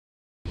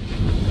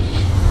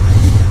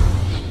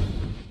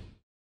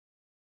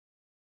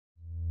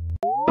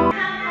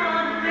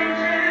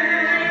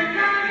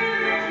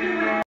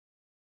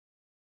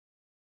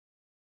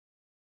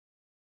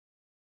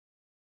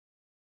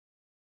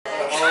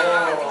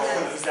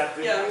Was that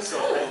good news or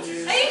bad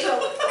news? Angel,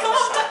 come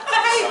on,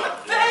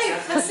 babe,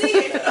 I see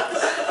you.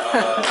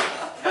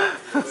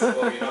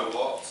 Well, you know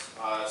what?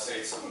 I say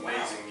it's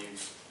amazing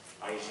news.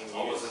 I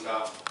wasn't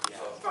down.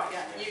 Right,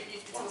 yeah, you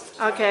tell us.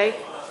 Okay.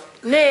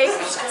 Nick.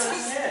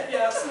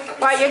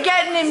 Right, you're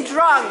getting him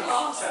drunk.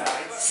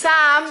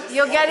 Sam,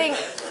 you're getting...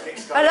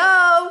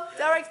 Hello,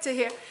 director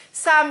here.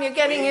 Sam, you're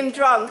getting him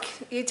drunk.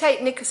 You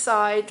take Nick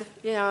aside,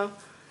 you know.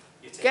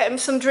 Get him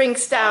some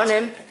drinks down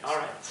him.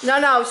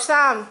 No,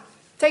 Sam.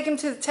 Take him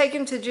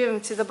to gym,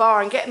 to the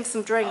bar, and get him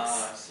some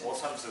drinks. What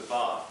happens to the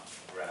bar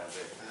around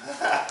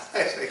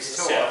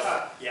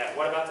it? Yeah,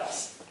 what about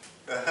us?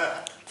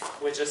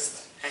 We're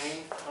just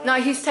hanging?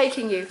 No, he's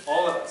taking you.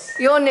 All of us?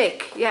 You're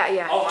Nick,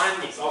 yeah. Oh, I'm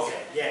Nick,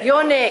 okay, yeah.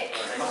 You're Nick.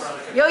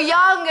 You're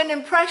young and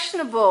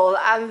impressionable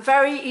and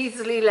very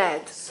easily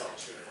led. So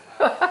true.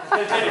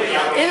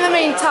 In the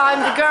meantime,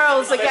 the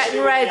girls are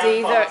getting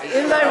ready. They're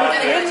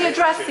in your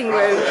dressing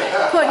room,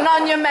 putting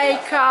on your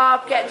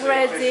makeup, getting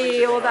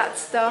ready, all that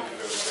stuff.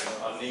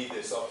 I need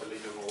this after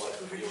leaving my wife.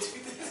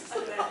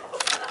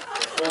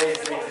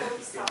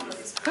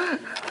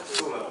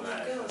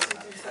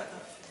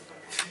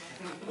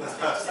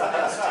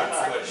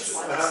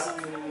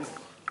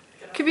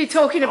 Could be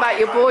talking about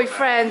your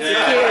boyfriends and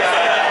kids.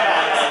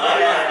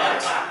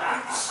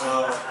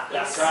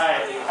 That's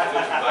right.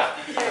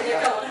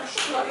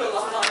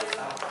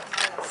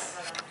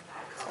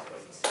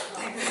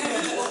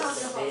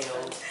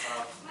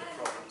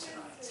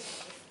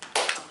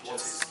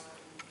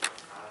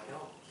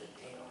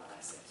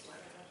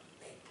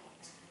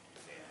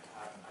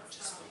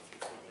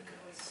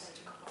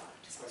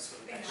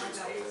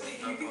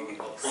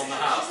 On the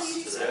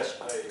house today.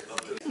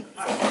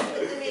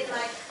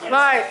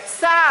 Right,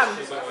 Sam.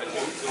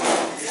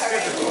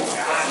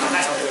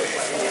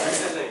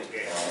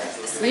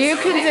 You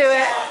can do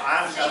it.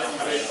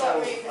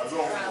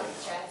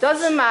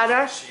 Doesn't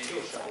matter.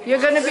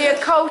 You're going to be a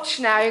coach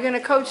now. You're going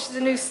to coach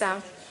the new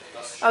sound.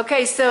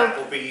 Okay, so. That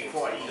will be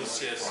quite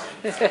easy.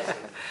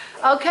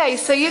 Okay,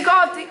 so you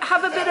got to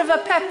have a bit of a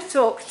pep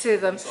talk to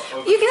them.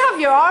 You can have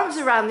your arms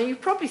around them.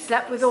 You've probably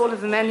slept with all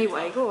of them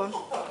anyway. Go on.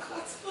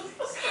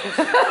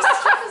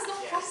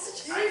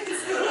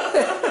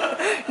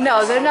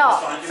 No, they're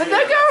not. But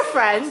they're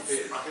girlfriends.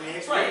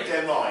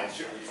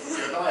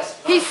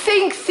 He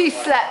thinks he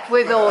slept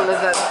with all of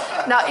them.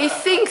 No, he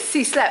thinks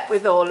he slept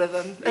with all of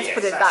them. Let's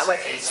put it that way.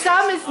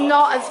 Sam is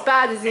not as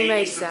bad as he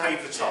may sound.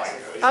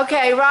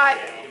 Okay, right.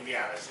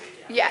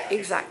 Yeah,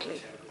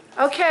 exactly.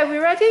 Okay, are we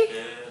ready?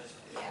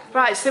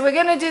 Right, so we're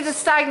going to do the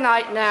stag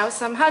night now.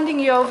 So I'm handing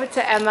you over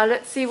to Emma.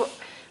 Let's see what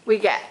we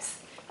get.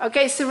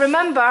 Okay, so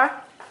remember,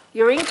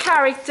 you're in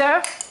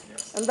character,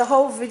 and the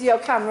whole video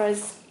camera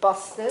is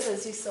busted,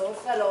 as you saw,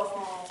 fell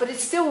off, but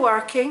it's still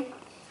working.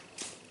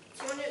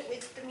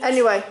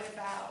 Anyway,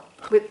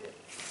 with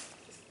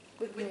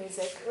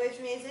music. With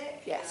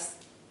music? Yes.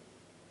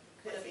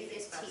 Could we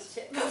just teach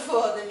it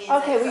before the music?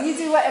 Okay, well you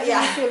do whatever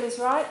you feel is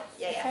right.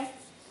 Yeah. Okay.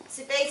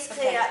 So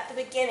basically, at the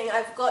beginning,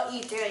 I've got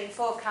you doing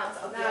 4 counts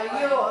of Now your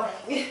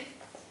you're.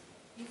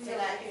 So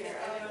like your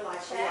own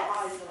chest.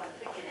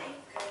 Beginning.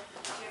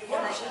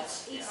 And like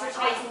each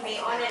rotating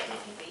beat on it, you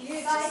can be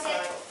beside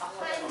it,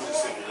 behind it,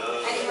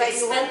 anyway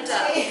you want to.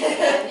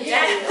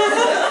 Yeah.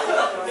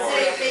 So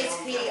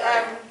basically,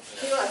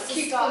 he wants to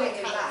start the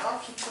count.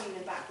 Keep pulling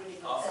them back really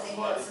And then he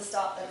wants to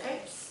start the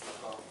loops.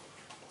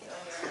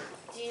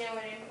 Do you know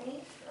what I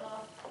mean?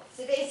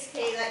 So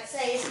basically, like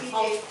say if you do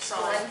 1, 2,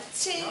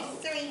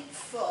 3,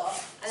 4,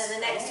 and then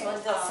the next one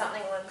does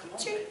something 1,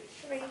 2,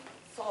 3,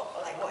 4,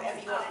 or like whatever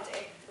you want to do.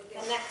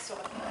 The next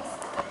one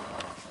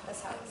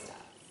that's how it starts.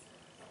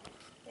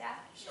 Yeah?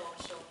 Sure.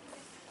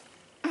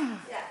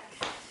 Yeah.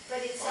 But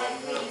it's like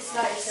really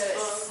slow, so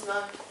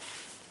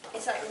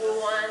it's like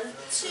 1,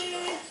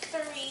 2,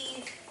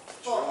 3,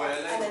 4,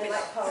 and then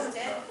like hold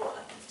it.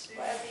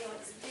 Whatever you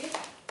want to do.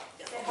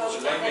 So hold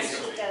it, then she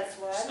does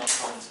 1,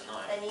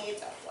 then you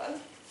do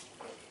 1.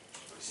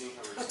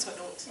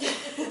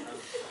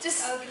 Just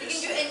you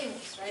can do any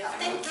moves, right?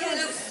 Think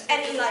of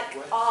any like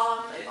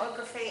arm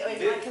orography or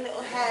even like a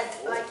little head,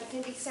 like it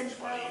can be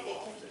simple, it can be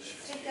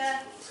bigger.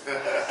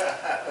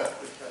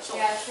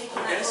 Yeah,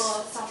 thinking like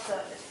more subtle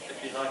at the beginning. If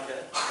you like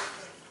it.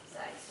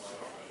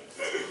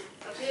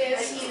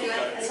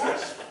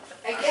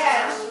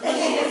 Again.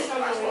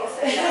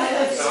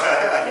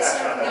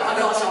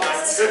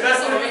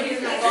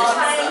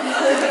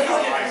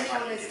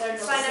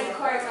 Fine, I'm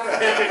choreographed.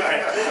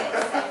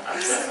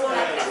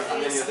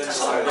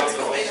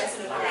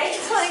 8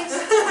 times.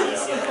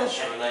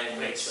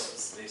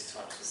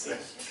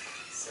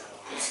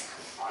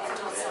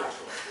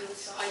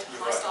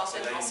 I'll start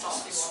if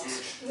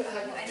you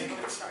want.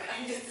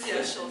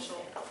 Yeah, sure.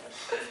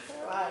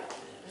 Right,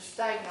 the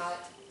stag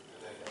night.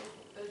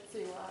 Let's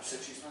see what.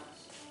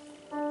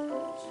 Okay.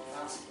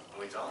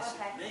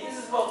 This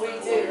is what we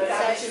do, but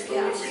actually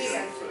we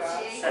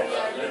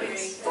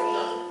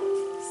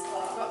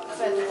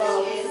feather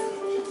bows.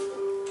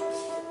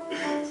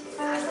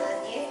 And then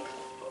you.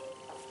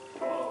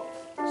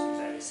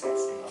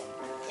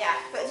 Yeah,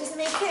 but just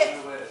make it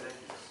a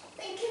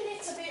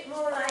little bit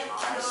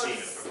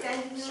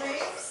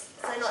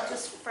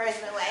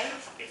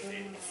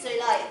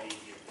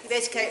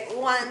basically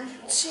 1,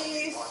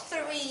 2,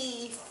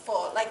 3,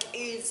 4, like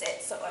ooze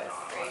it sort of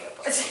through your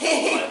body.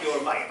 Like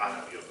your mate, I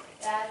know your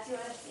mate. Yeah, do you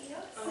want to see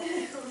yours? I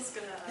was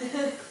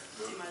gonna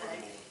do my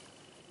leg.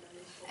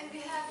 And we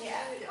have to Yeah.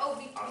 do it. Oh,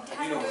 we have to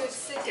do it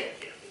sitting.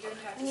 We don't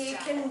have to You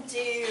stand. can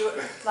do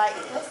like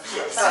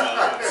this.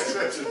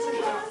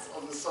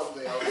 On the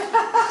Sunday, I'm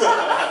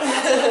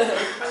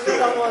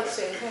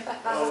watching.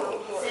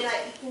 So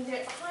like you can do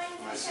it behind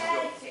the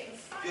chair, you can do it in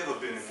front, Have you ever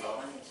been in sit love?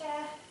 on the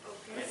chair.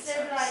 Okay. So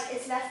like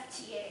it's left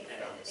to you for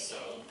Yeah, the so-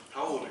 beginning.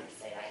 How old are you?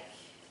 So like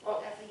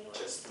whatever you want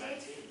Just to do.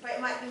 19. But it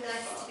might be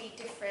nice to be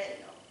different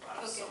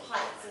Okay.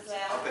 heights as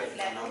well. I bet you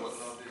don't know what levels.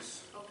 love is.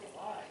 Okay.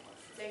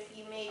 So if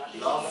you maybe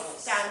Love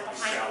stand behind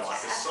sounds the like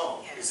a chair song.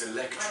 It's and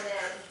electric.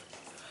 then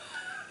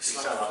It's You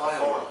like sound like a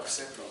fireworks.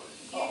 you should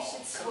Come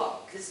swap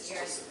on, this is your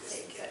just a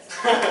six. bit.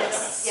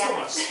 Yeah.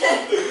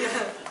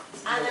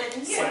 And then you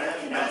can do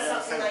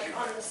something like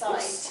on the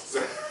side.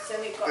 So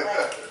we've got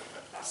like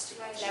That's too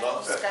much.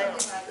 level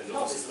strength.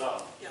 Love is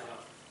love.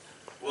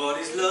 What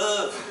is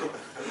love?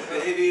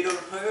 Baby, don't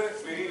hurt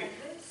me.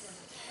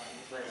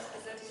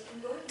 Is that looking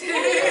good?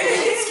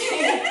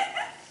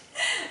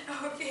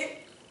 Okay.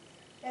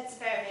 That's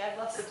very, I've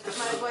lost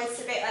my voice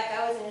a bit, like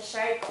I was in a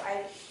show, but I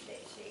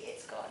literally,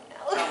 it's gone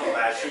now. Come on,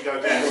 man, should we go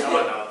down? So I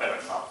know a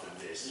better club than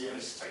this. Yeah.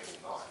 This is taking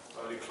time.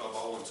 The only club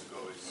I want to go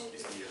is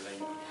the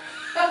Elaine.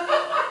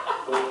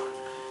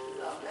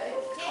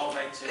 Can't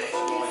make too much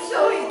You noise.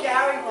 saw his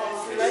characters,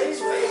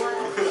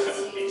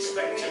 amazing.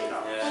 Inspector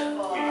come.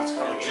 We need to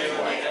come and Jim,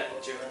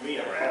 get Jim, me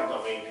around. I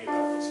mean, you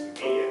know, it's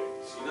here. Do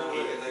you know what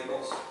Elaine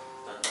is?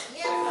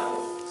 Yeah. no,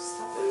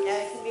 stop it.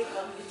 Yeah, it can be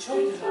fun. Enjoy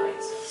the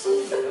night.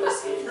 Somebody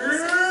else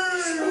here.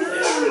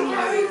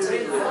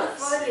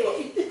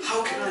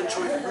 How can I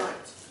enjoy the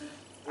night?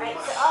 Right,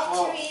 so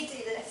after we do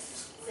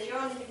this, so you're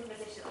on a different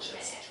position at the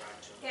minute.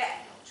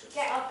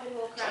 Get up and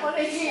walk I around. want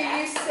to hear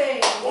you sing.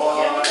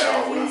 Why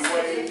are we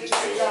waiting to As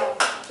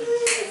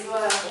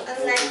well. And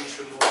then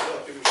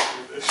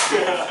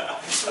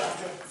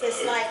so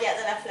slide the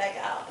left leg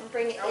out and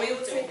bring it Are we all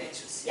into- doing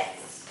it?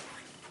 Yes.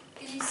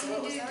 Can you see me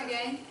do it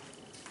again?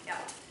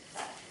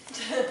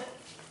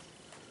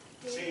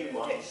 See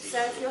one. So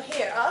if you're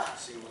here,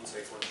 See one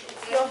take one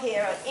shot. you're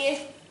here, aren't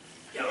you?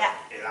 Yeah.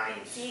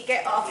 Elaine. So you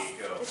get off You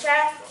go. the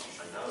chair,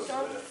 I know.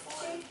 John, but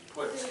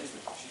Wait, excuse me.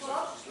 She's and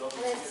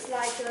lovely. then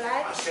slide your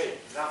leg I said,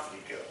 lovely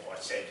girl. I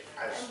said,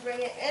 as and bring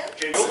it in.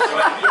 Jim.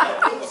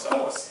 Of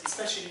course,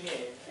 especially me.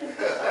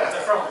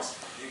 The front.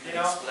 You You can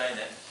know? explain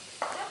it.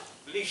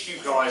 At least you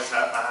guys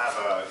have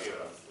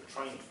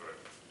trained for it.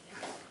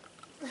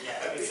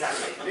 Yeah,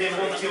 exactly. They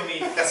won't kill me.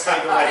 That's how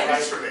you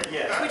it.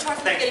 Yeah. Can we try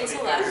from the beginning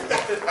till there?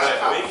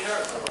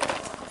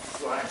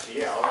 Well, actually,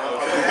 yeah.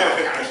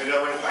 I actually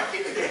don't want to back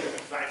in again.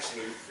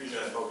 Actually,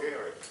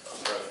 Bulgaria.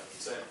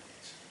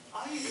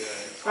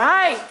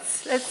 Right,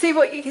 let's see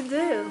what you can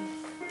do.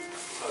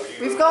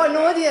 We've got an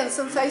audience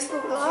on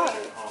Facebook Live.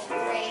 3,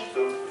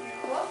 4,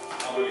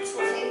 I'm only 12. 2,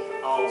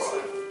 Oh,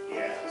 right.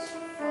 Yes.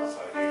 4,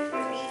 So you 3,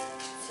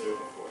 2,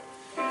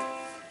 4.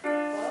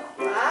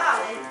 Wow.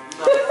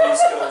 None of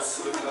these girls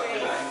look like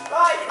Elaine.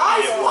 Right,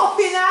 eyes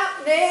popping out,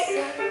 Nick.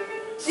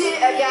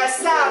 Yeah,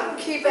 Sam,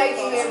 keep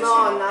egging him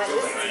on. Like,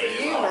 this is for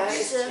you,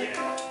 mate.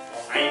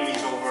 Yeah.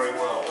 Amy's all very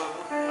well.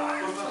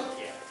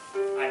 Yeah.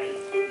 I mean,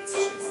 it's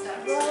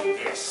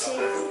 1,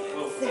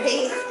 2,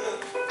 3,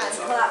 and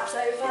collapse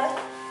over.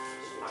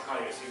 I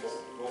can't even see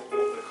what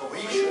the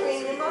combination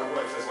Bring them up.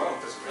 works as well.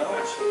 Doesn't really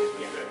match.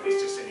 Yeah, it's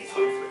just any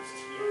conflict.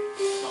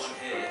 It's not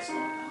here, it's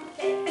not.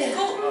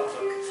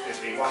 There's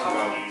been one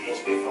girl you need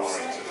to be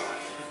firing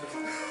tonight.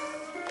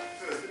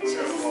 This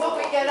is what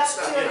we get up to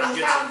in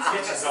the county.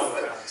 Get us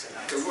over that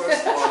tonight. The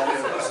worst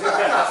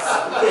part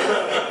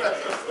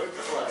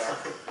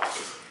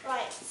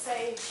Right, so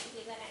you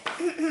do the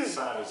next.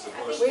 Sounds the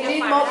worst. We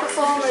need more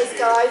performers,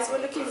 guys.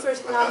 We're looking for.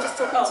 No, I'm just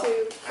talking to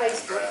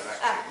Facebook.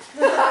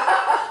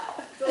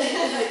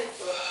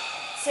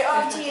 So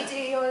after you do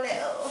your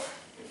little,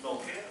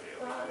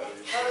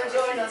 Oh,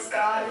 join us,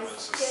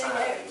 guys.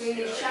 We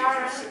need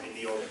Sharon.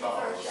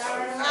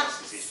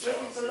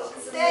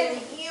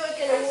 then you are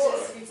going to walk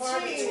to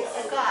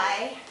a guy.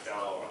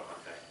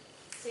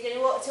 So you're going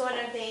to walk to one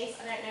of these.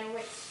 I don't know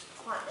which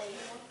partner you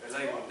want.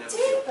 Elaine would never Two,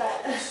 feel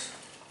but- powerless.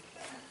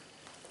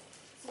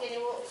 So you're going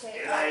to walk to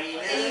Elaine,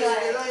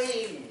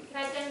 Elaine. Can I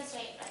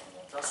demonstrate that?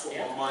 That's what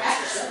my mind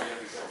says to me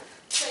every day.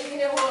 So you're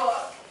going to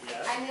walk,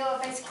 Yeah. and you're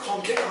basically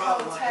Can't get going to her out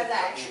of hold my her head,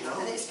 leg, you know?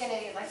 and it's going to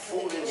be like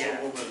Fall into Yeah. a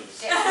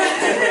woman's. Yeah.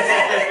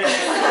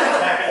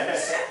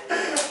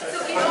 So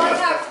we all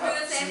have to do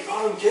the same I thing?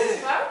 don't get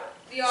it.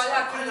 We all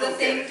have to do the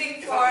same thing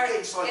for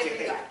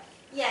every guy.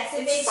 Yeah, so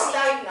It's basically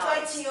stag go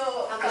night. to your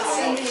And That's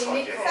we're all.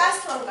 singing Nicole.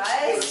 first one, All the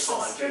guys.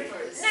 time, do you?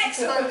 Next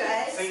one,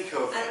 guys. Think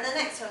of And the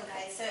next one,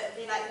 guys. So it'll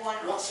be like one.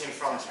 what's in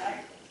front of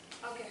you.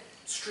 Okay.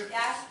 Strippers.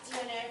 Yeah. Do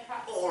you know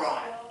perhaps? All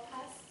right. your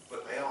past?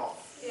 But they are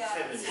Yeah.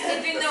 feminine. Did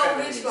we The know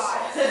feminine which side.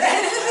 one?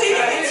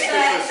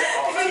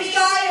 If you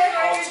die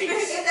Artists.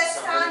 if they're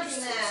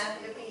standing there,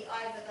 it'll be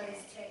either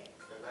those two.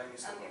 Elaine is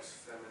the most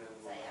feminine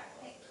So woman. yeah,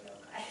 pick your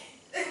guy.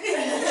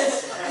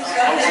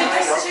 I'll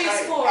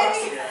It's for us.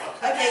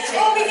 Okay,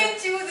 Oh, we can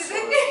do this,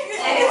 isn't it?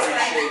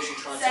 Appreciate you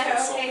trying to So,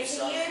 console okay, me, so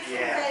son. you can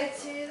Yeah. go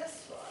to this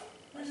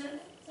one.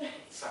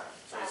 Sam.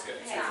 So let's get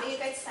Okay, so you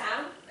go to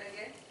Sam.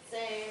 Okay. So,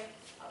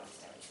 I'll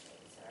just tell you,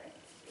 sorry.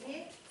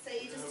 So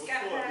you just get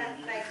her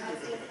leg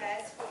underneath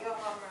hers, put your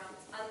arm around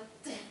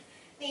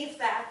underneath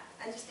there,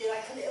 and just do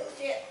like a little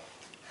dip.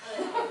 Can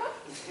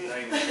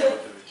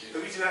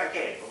we do that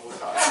again? One more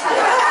time?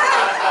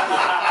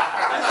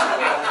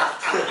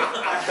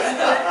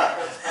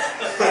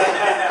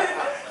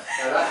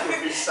 No, that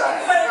would be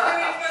sad.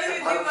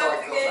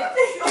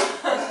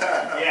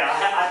 Yeah,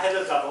 I had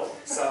a double,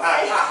 so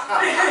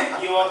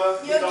you are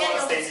the You're don't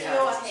want to getting stay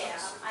onto behind. your hair.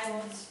 I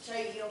want to show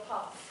you your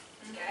path.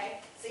 Okay?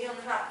 So you're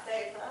cracked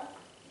over.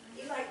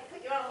 You like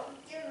put your arm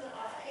in the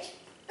eye.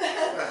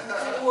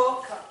 You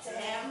walk up to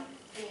him.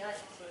 And you like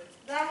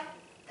that.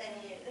 Then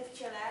you lift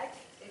your leg.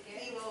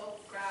 You will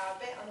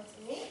grab it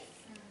underneath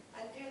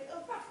and do a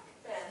little back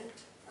bend.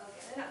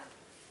 Okay. Then up.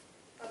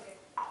 Okay.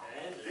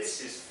 And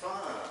this is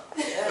fun.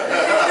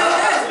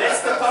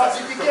 Let's the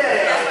party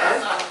begin.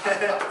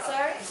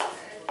 Sorry?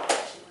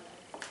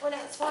 Well,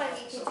 that's fine.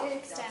 You can do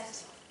extend.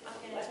 I'm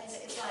going to change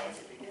it. It's fine.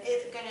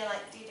 It's going to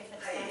like do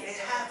different Hey, things.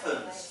 it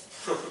happens.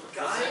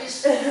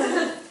 Guys,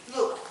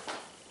 look,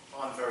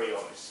 I'm very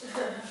honest.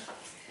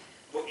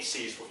 What you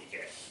see is what you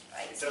get.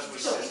 Right. It does what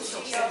it So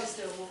says. you're just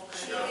doing a walk.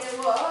 You're going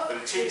to walk. But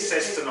the team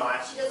says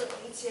tonight, She doesn't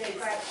want you to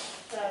grab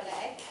the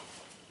leg.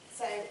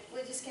 So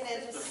we're just going to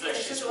the just...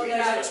 flesh is what weak,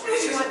 that's what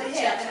it you says want in to the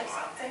hear. team So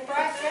tonight.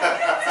 right,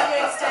 yeah. So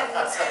you're extending,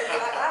 it's going to be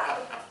like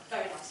that.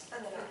 Very nice.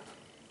 And then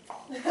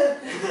up.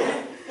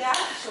 Yeah?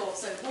 Sure,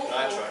 so walk, I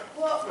walk. try.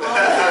 Walk,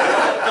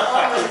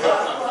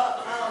 walk,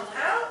 arm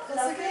out.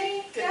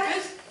 Lovely. Good, Yeah.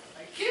 good.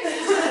 Thank you.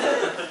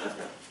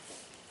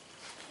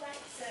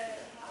 Right, so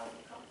how are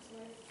you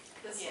comfortable?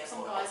 There's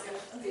some guys going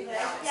to be Yeah.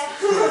 down. Yeah.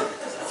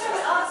 Just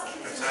ask.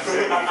 That's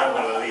actually, you don't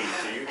want to leave,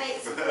 do you? Right.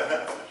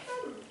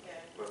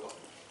 Well, what?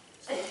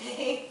 So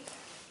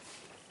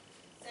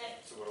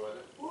what do I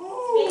do?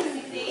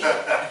 Basically,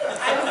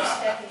 I'm just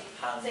checking.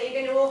 So you're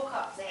going to walk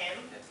up to him.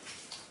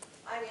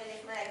 I'm going to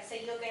lift my leg. So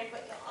you're going to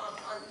put your arm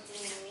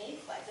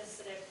underneath, like just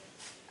sort of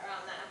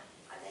around there.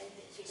 And then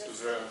literally This was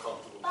just very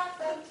uncomfortable. back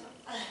bend.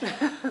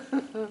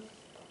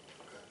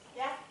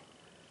 Yeah?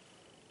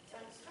 Do you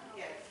understand?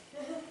 Yeah.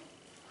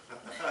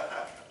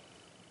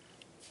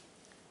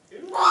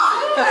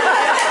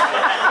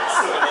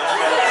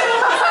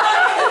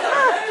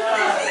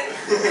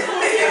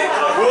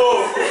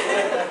 Whoa!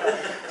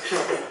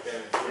 Okay,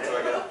 what do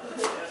I get?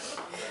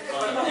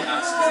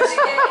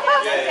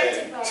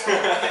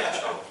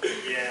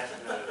 Yeah.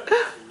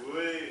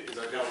 Wait. Is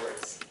that good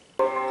words?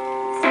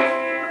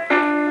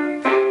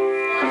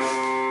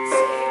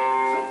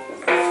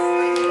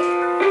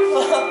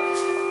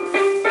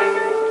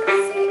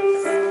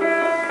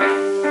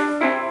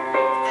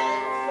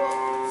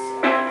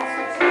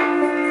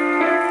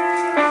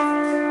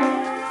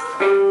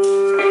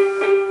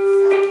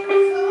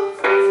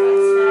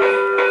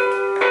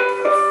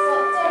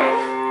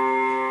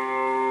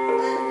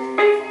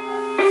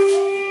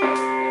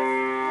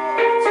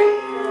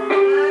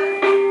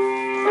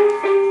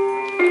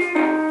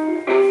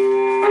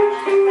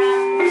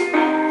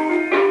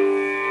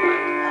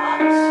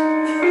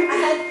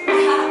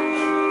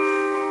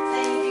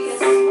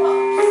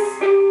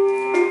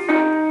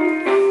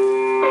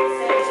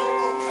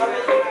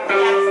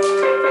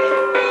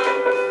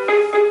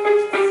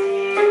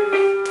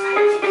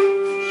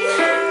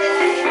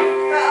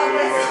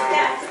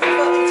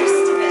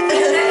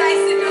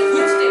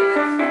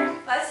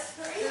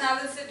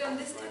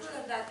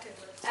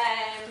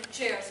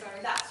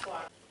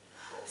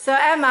 So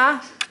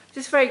Emma,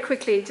 just very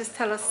quickly, just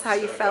tell us how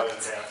you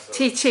felt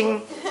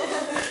teaching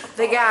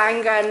the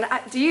gang, and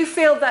do you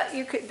feel that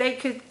they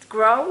could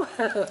grow?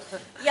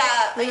 Yeah,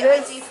 I With do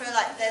this? feel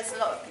like there's a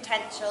lot of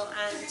potential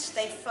and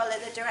they follow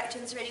the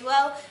directions really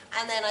well,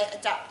 and then I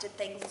adapted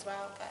things as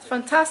well. But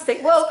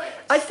Fantastic. Well,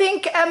 I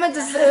think Emma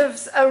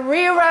deserves a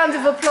real round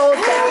of applause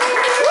there.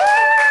 Woo!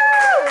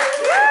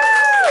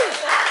 Woo!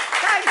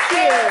 Thank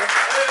you.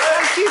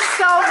 Thank you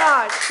so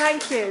much.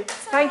 Thank you.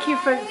 Thank you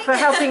for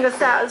helping us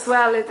out as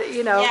well,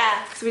 you know,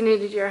 Yeah. because we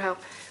needed your help.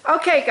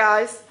 Okay,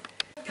 guys.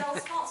 The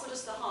girls' parts or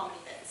just the harmony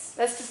bits?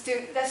 Let's do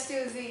the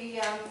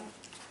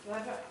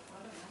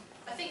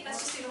I think let's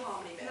just do the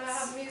harmony bits. Can I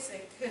have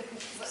music?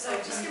 So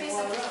just give me a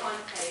second to find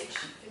the page.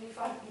 Can you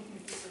find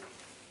music?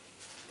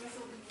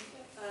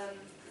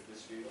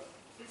 This view.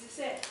 Is this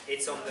it?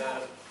 It's on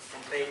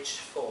page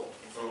 4.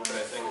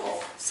 Okay, thank you.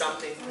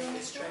 Something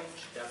really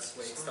strange. That's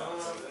where it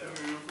starts.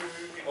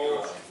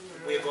 Or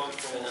we're going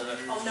for. Oh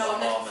no, I'm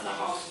looking for the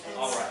harmony bits.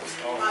 All right.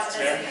 All Right, right.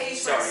 there's a page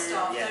where it Sorry.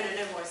 starts. Yeah.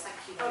 No worries, thank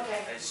you. Okay.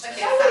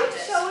 Okay, found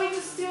it. Shall we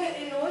just do it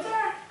in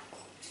order?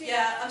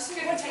 Yeah, I'm just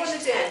going to What do you go want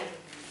to to page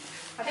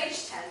do? 10. Page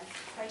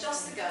 10,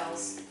 just the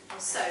girls.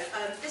 So,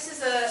 this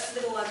is a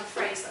little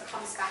phrase that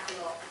comes back a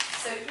lot.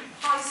 So,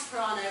 High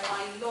Soprano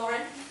by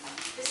Laurene.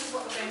 This is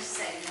what we're going to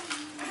sing.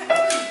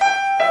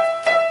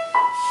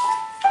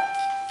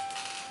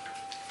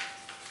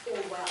 All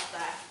the way up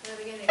there.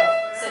 The beginning.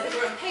 So,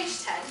 we're on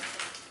page 10.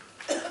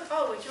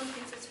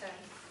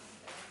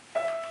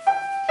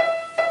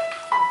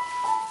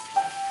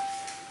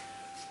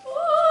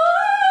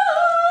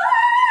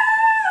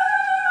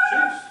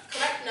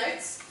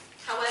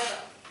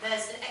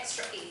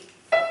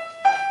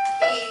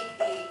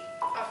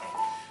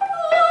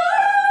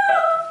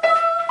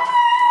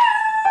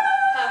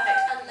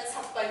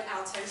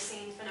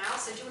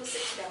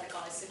 together,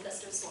 guys, so let's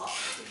do a swap.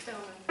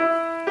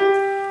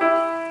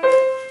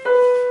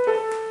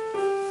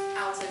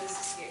 Alto, this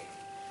is you.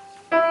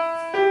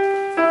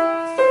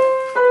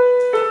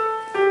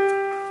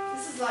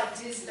 This is like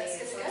Disney. Let's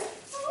give it a go.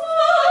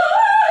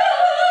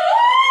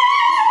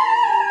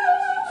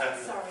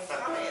 Sorry.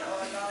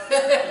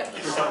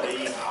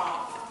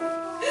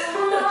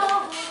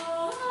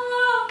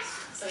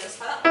 So let's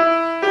try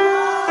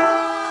that.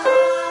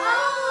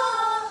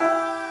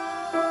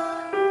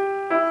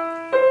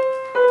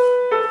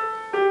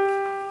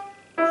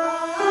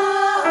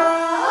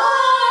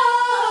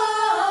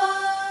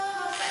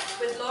 Perfect.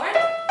 With Lauren?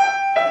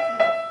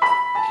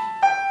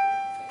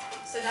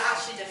 So they're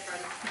actually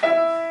different.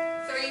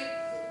 3.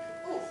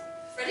 Ooh.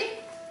 Ready?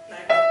 No.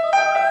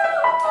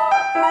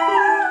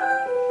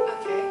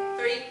 Okay.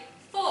 3,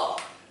 4.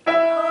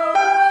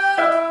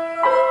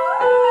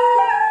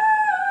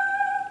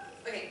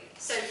 Okay,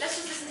 so let's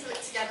just listen to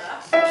it together.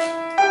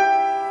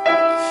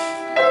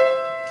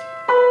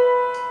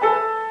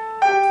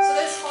 So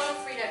those final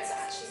 3 notes are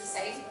actually the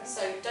same,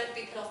 so don't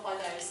be put off by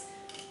those.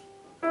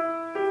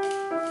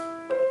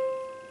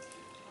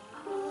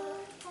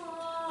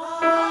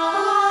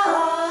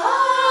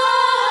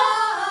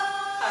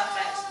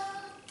 Perfect.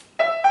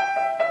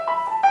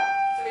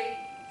 3,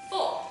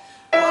 4.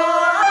 That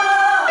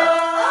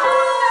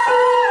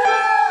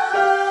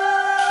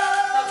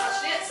was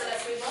actually it, so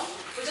let's move on.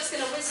 We're just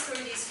going to whiz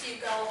through these few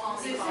girl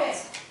harmony Does it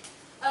parts. fit?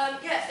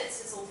 Yeah, it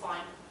fits, it's all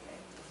fine.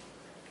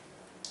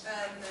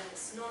 Then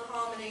it's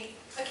non-harmony.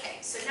 Okay,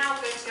 so now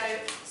we're going to go,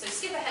 so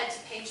skip ahead to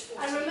page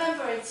 14. And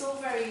remember, it's all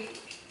very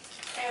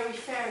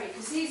airy-fairy,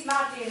 because he's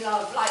madly in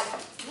love, like,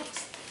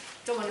 whoops,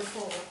 don't want to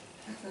fall.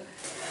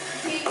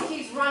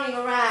 He's running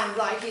around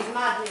like he's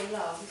madly in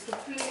love. He's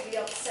completely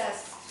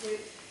obsessed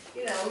with,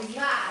 you know, he's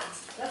mad.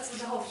 That's what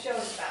the whole show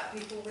is about.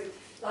 People with,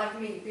 like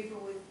me, people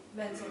with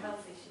mental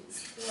health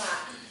issues.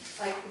 Mad.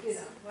 Like, you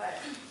know, right.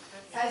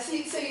 And so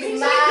he's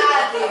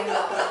madly in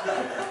love.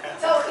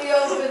 Totally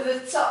over the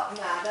top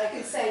mad. I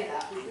can say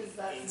that because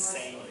that's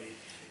Insane.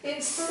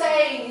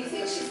 insane. You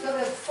think she's going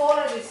to fall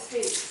at his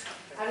feet.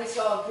 And it's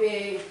got a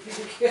big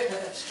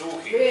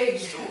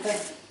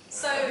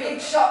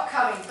shot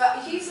coming.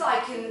 But he's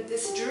like in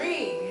this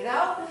dream, you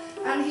know?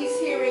 And he's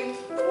hearing,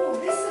 oh,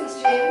 listen,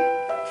 Jim.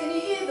 Can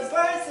you hear the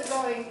birds are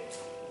going,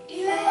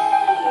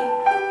 Elaine?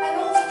 And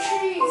all the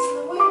trees and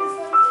the wind is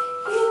going,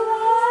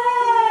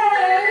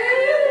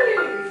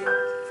 Elaine!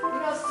 You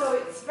know, so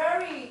it's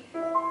very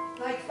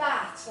like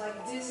that, like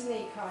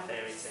Disney kind of.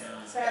 Fairy tale.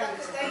 Fairy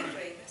tale.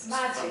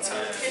 Magic.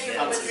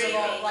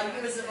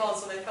 Like Wizard of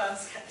Oz when they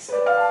first get to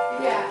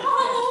Yeah.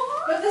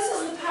 But this is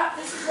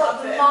what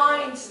the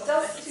mind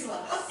does to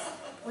us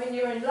when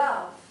you're in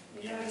love.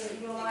 You know,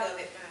 you're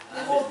like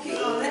walking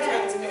on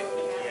air.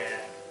 Yeah.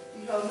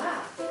 You go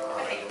mad.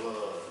 Okay,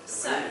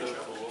 so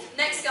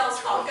next girl's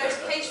part. Go to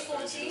page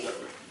 14.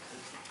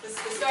 There's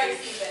very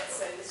few bits,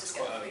 so let's just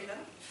get through them.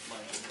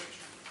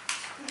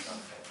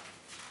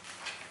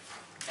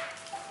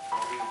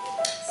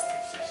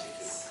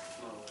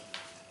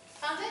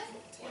 Found it?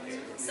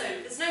 So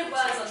there's no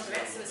words under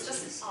it, so it's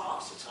just an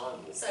art.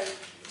 So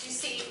do you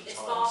see it's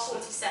bar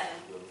 47?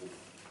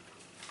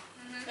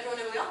 Everyone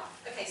know where we are?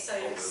 Okay, so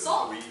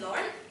stop,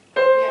 Lauren.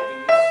 Yeah.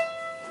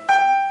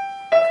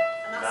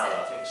 And that's it.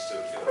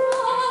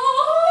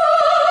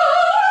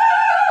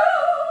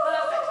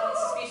 Perfect, and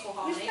this is beautiful Which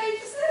harmony.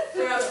 page is it?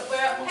 We're at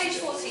page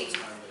 14.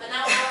 And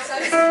now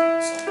altos.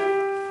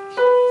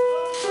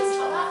 Let's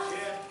try that.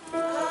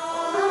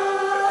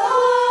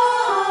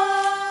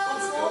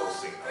 Once more.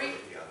 3,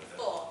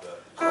 4.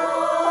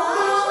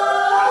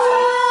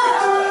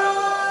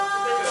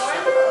 With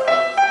Lauren.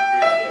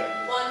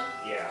 1,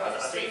 Yeah, I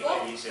 3, think 4.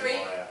 maybe it's 3, 4.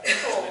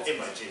 in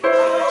my gym.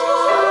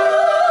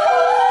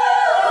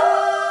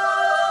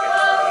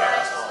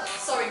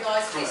 Sorry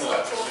guys, please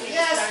stop talking.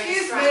 Yeah, It's very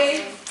excuse me.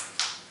 distracting.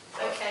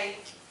 Okay,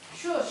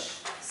 Shush.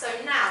 so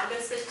now we're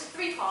going to split it into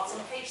 3 parts on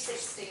page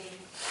 16.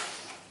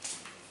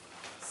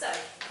 So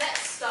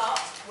let's start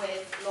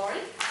with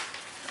Lauren.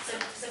 So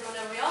does everyone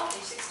know where we are?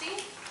 Page 16.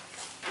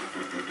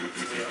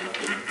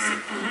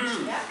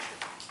 Yeah.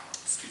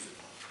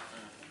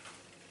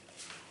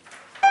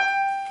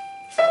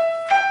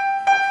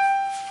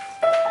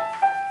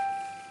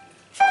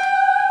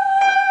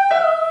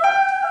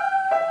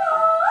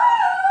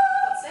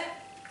 That's it.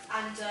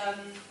 And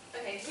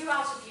okay, who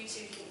out of you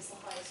two thinks the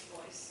highest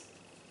voice?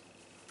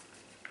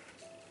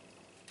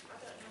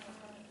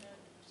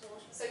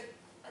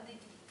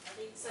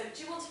 So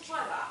do you want to try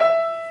that?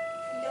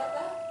 Can you get up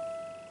there?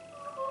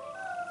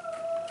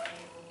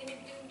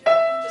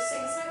 Just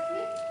sing this note for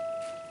me.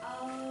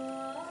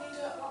 Can you do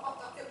it up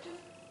that octave?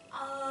 I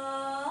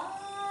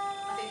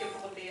think you're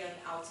probably an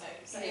alto.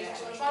 So do you want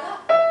to try that?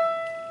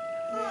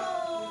 You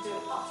do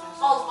it.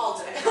 I'll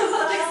do it. I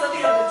think I'm going to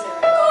do it.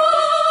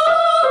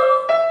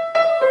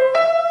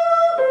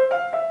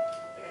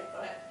 Okay,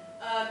 got it.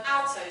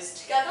 Altos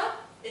together.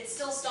 It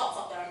still starts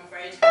up there, I'm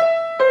afraid.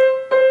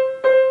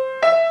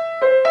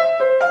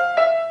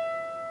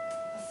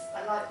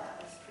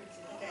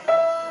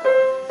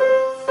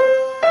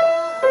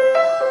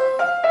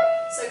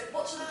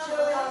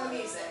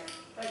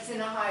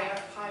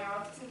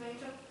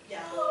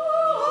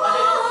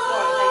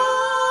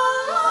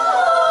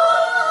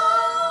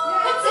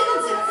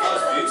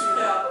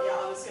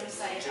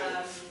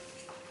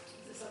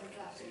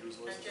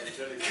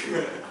 So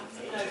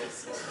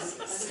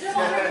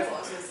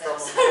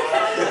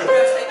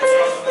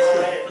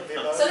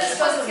let's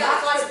go together,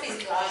 guys, please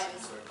be quiet.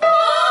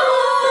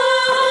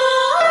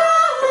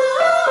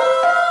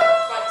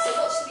 Right, so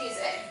watch the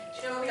music. Do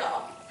you know where we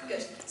are?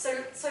 Good. So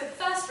the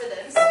first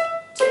rhythms,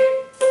 2.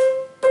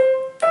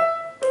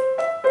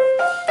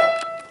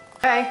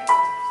 Okay,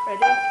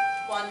 ready?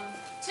 1,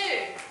 2.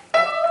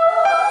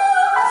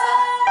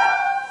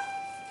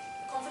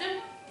 Confident?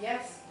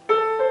 Yes. 3,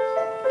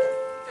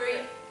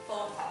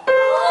 4.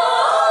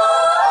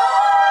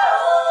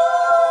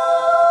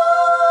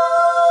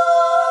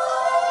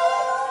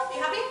 You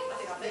happy? I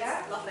think that fits.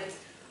 Yeah. Lovely.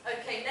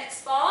 Okay,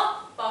 next bar,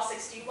 bar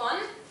 61.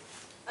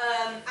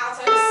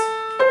 Altos.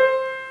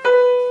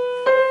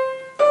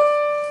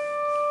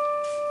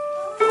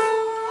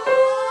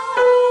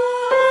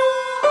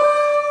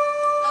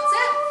 That's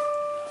it.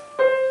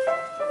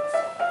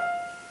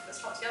 Let's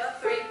try it together.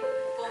 3,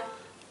 4.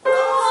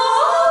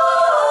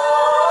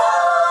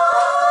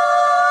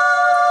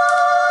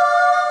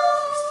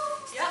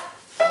 Yeah.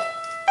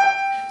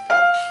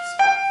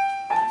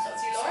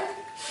 That's you, Lauren.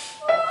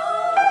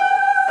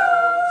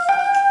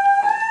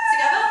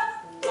 Together.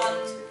 1,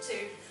 2.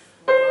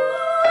 Okay,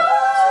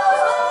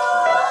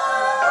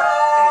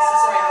 so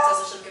sorry, Altos, I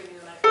should have given you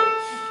the note.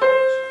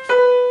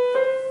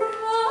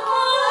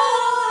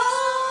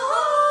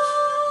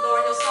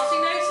 Lauren, your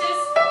starting note is 3,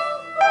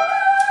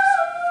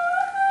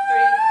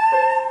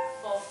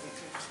 4.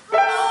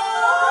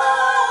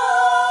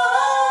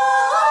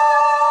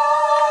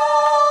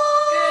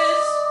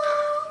 Good.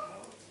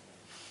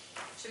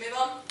 Should we move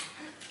on?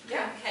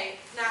 Yeah. Okay,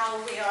 now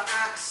we're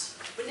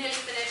nearly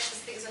finished. I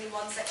think there's only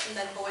one section,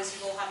 then boys,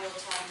 you all have your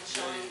time to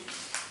shine.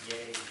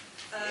 Yay.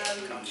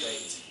 Can't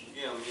wait.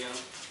 Yeah,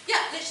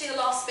 literally the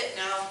last bit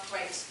now.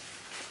 Great.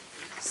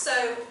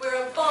 So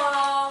we're a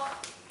bar.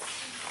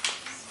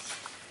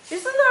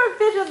 Isn't there a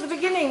bit at the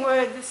beginning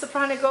where the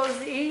soprano goes,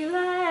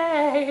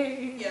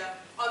 Elaine? Yeah,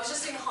 I was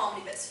just doing the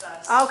harmony bits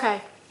first.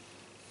 Okay.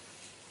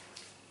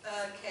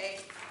 Okay,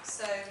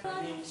 so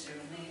fine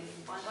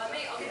by me.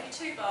 I'll give you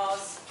 2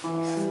 bars.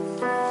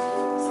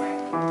 Sorry.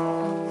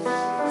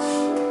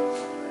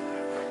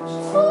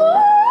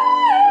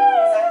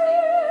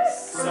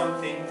 Exactly.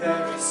 Something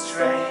very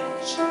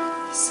strange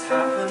is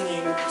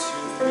happening to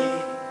me.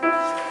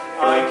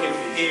 I can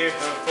hear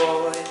her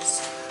voice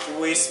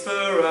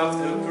whisper of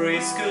the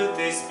breeze. Could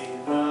this be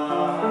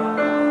love?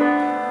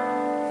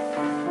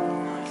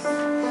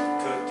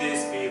 Could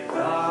this be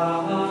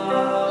love?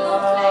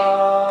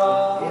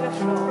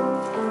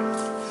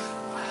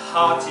 My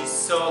heart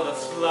is all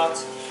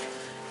aflutter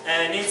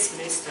and it's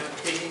missed a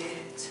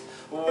beat.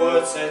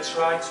 Words I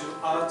try to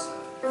utter,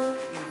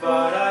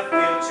 but I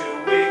feel too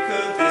weak.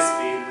 Could this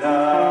be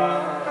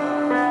love?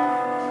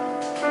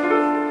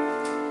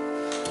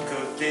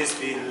 Could this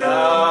be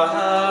love?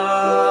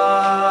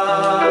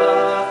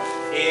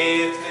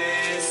 If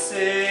this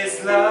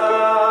is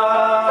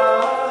love,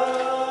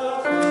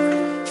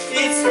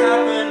 it's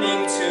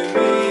happening to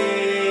me.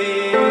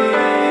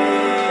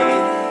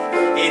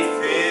 It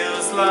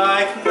feels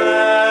like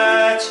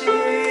magic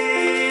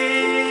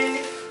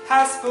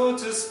has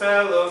put a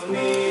spell on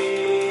me.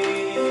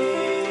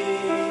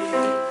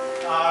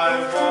 I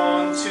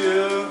want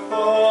to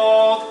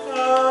hold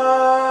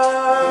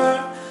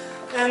her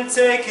and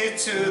take it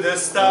to the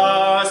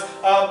stars,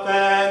 up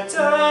and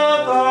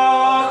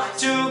above,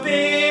 to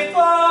be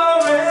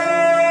forever.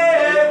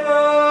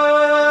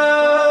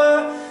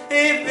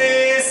 If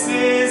this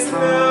is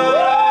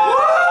love.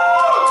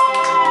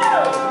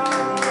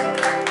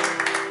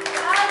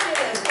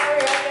 Fabulous.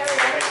 Carry on, carry on.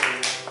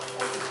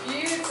 That's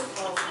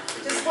beautiful.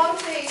 Just one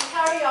thing,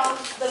 carry on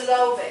the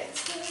low bit.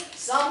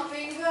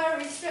 Something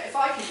very strange. If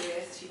I can do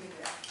it, she can do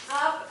it.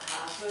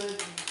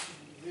 Happened.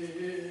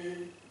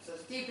 So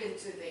it's deep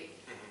into the.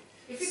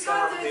 If you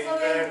can't do it, Something Lauren,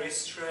 very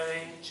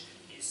strange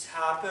is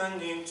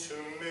happening to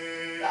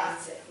me.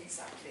 that's it,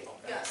 exactly.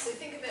 Yeah, so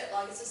think of it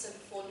like, as I said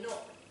before,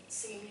 not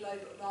singing low,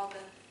 but rather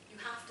you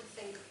have to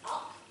think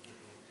up.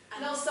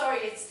 And No, sorry,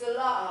 it's the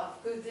love.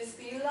 Could this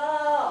be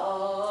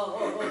love?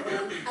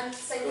 and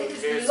same Could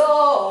thing. this be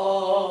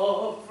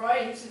love?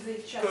 Right into the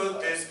chest.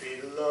 Could this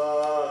be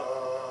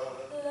love?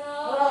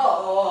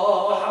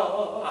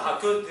 Love. How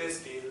could this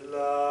be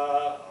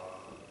love?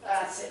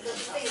 That's it. The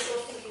thing is, you're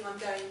thinking, I'm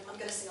going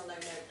to sing a low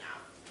note now.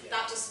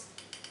 That just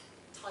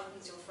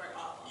tightens your throat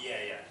up.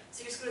 Yeah.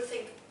 So you're just going to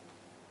think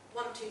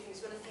one or two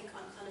things. You're going to think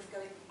I'm kind of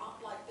going up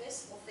like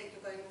this, or think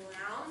you're going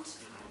around,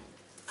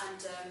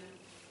 and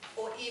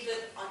or even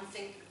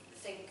think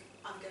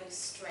I'm going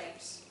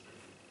straight.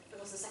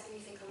 Because the second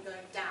you think I'm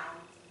going down,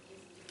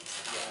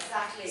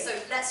 Exactly. So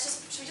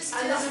should we just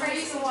And do there's that a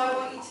reason why I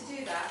want you to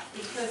do that,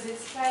 because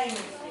it's playing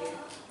with you.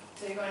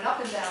 So you're going up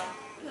and down.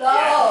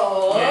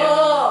 Low.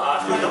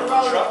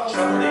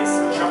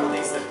 Trouble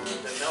is that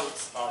the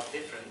notes are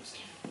different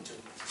to,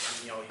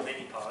 in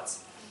many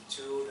parts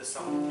to the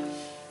song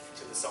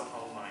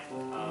online.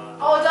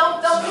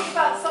 Don't think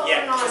about song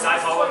Yeah, because I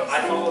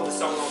follow the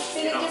song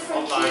in a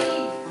different online.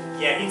 key.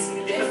 Yeah, it's in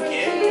a different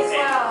key, key as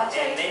well,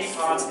 and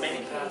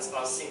many parts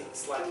are sing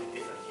slightly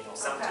different.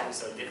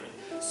 sometimes they're different.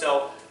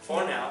 So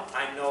for now,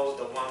 I know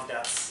the one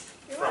that's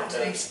from the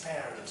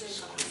Transparent.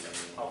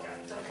 Okay.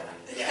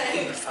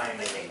 Yeah. Fine.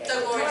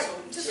 Don't worry at all.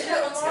 Just do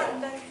it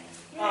online then.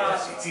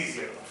 It's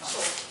easier.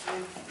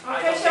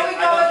 Okay, shall we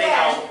go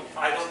again?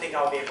 I don't think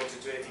I'll be able to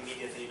do it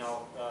immediately,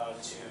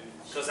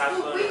 because I've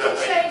learned We it can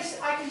already. change,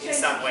 I can in change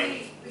some the way.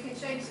 key. We can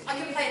change the I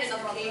can key. play in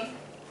another key.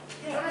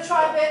 You want to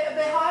try a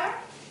bit higher?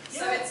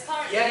 So it's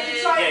currently...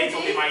 Yeah, Try yeah, the it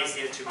will key. be my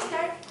easier to be.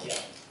 Okay. Yeah.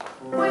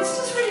 Well, it's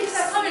just really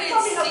testing. Probably You're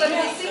probably not going to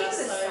it's sing C this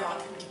major, song.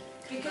 so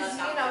Because,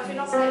 you know, if you're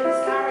not playing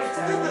this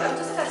character, I'm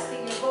just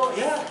testing your voice.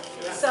 Yeah.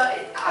 So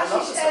it love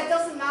actually the it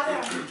doesn't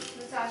matter,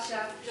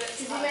 Natasha.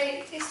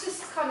 Because it's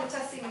just kind of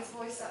testing his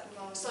voice at the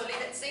moment. So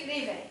leave it C.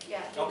 Leave it,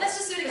 yeah. Okay. Let's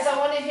just do it Because I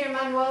again. want to hear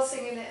Manuel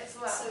singing it as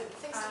well. So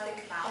things to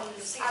think about. You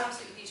sing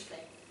absolutely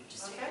beautifully.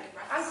 Just take Okay. a big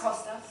And breath.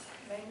 Costas,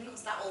 mainly.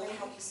 Because that will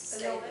help you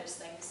sustain those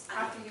things.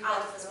 And After you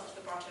add go as through. much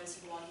vibrato as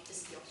you want. This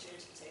is the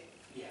opportunity to.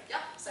 Yeah.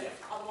 Yeah? So Yeah.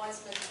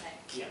 otherwise, no delay.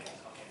 Yeah.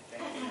 Okay.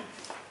 Thank you.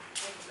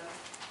 No problem.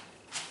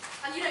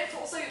 And you know,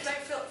 also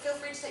don't feel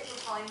free to take your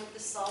time with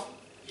this song.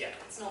 Yeah.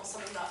 It's not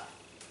something that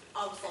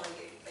I'll follow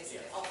you,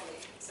 basically. Yeah. I'll follow you.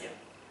 So, Yeah.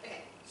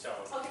 okay. So,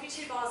 I'll give you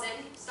 2 bars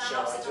in. Stand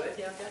shall up, I sit do up. it?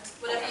 Yeah.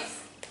 Whatever you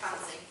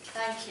fancy.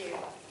 Thank you.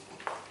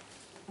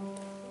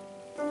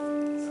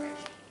 Sorry.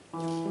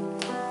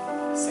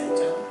 Same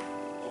tone.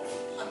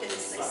 I'm going to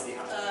say Slightly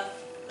higher.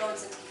 Lauren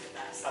said to keep it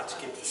there. So To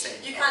keep the same.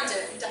 you can do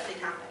it. You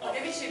definitely can. I'll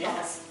give you 2 Yeah.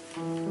 bars.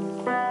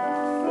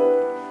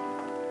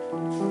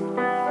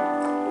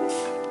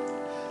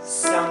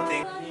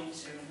 Something.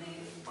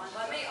 Fine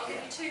by me. I'll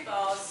give you 2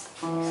 bars.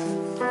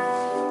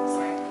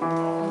 Sorry.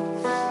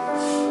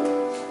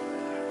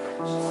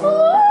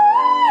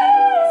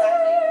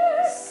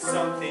 Exactly.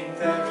 Something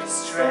very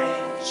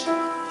strange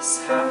is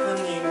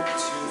happening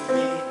to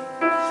me.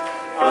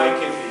 I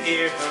can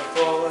hear her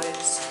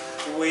voice,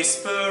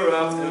 whisper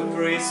of the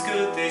breeze.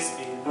 Could this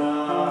be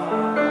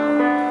love?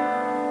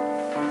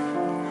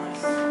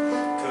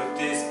 Could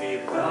this be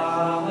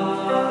love?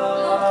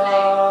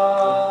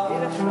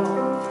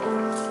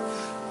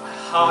 My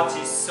heart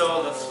is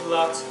all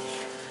aflutter,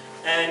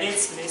 and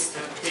it's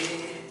Mr.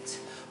 Beat.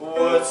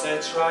 Words I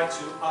try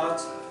to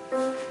utter,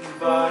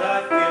 but I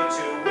feel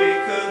too weak.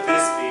 Could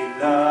this be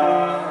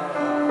love?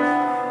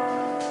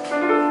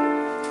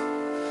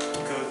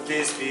 Could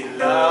this be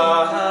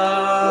love?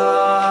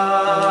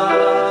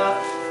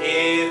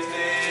 If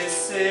this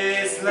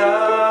is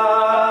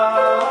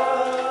love,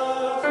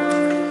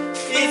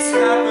 it's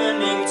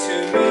happening to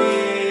me.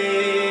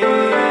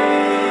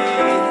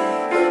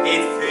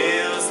 It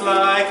feels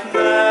like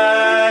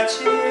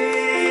magic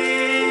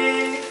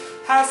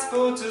has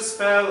put a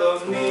spell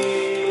on me.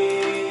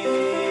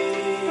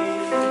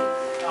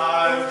 I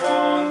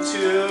want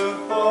to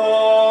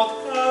hold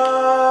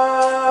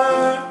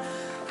her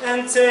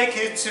and take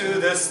it to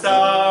the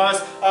stars,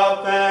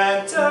 up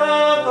and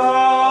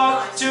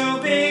above, to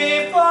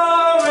be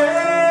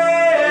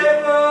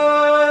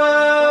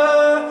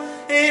forever.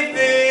 If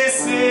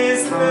this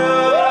is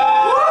love.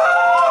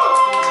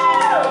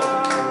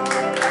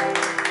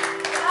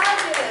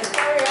 Fabulous.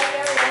 Carry on.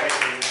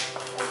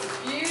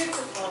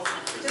 Beautiful.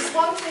 Just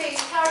one thing,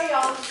 carry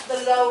on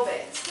the low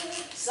bit.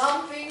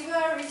 Something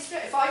very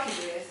strange. If I can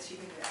do it, she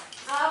can do it.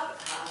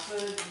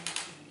 Happened.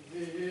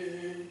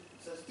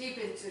 So it's deep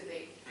into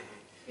the.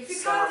 If you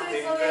can't do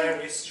it, Something Lily,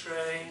 very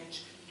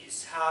strange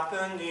is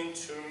happening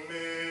to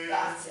me.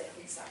 that's it,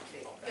 exactly.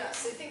 Yeah,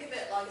 so think of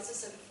it like, as I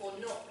said before,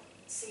 not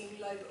singing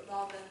low, but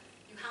rather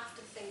you have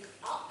to think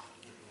up.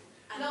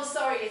 And, No,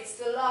 sorry, it's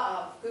the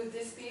love. Could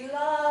this be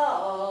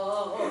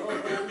love?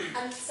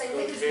 and say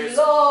Could things. this be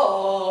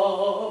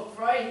love?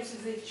 Right into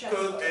the chest.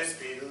 Could this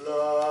be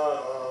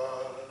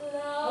love?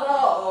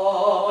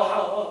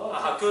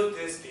 Love. Could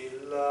this be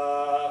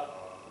love?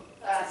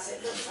 That's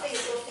it. The thing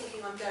is, you're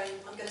thinking, I'm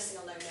going to sing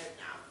a low note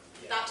now.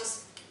 Yeah. That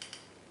just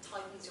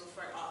tightens your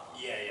throat up.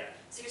 Yeah.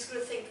 So you're just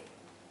going to think,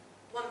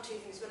 1 or 2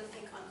 things. You're going to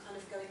think I'm kind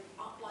of going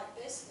up like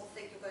this, or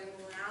think you're going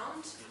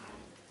around,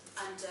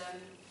 and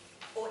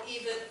or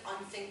even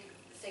think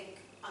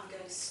I'm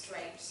going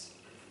straight.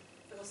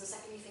 Because the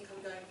second you think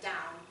I'm going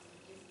down,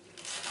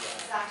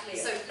 Exactly.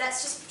 So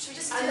should we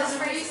just And do there's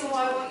that a reason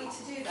why I want you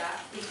to do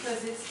that,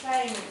 because it's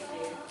playing with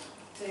you.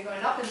 So you're going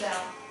up and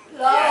down.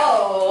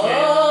 Low. The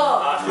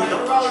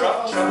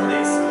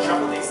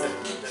trouble is that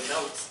the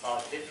notes are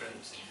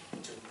different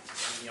to, in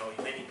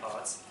many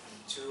parts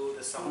to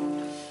the song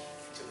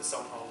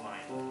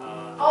online.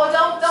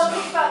 Don't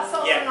think about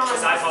song Yeah, online.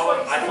 because I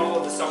follow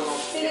the song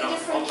It's in a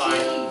different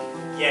online. key.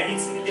 Yeah,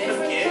 it's in a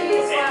different key, key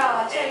as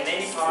well.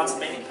 and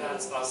many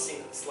parts are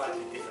sing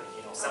slightly different.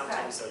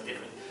 Sometimes they're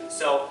different.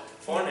 So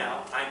for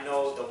now, I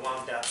know the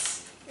one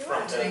that's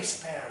from the.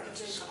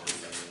 Transparent.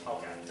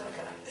 Okay.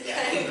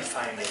 Yeah.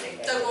 Fine.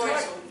 Don't worry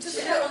at all. Just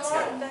do it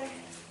online then.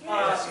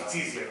 It's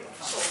easier.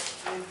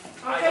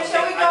 Okay,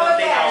 shall we go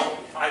again?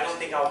 I don't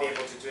think I'll be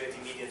able to do it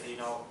immediately,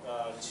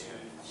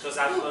 because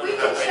I've learned We it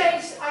can already.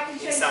 change. I can in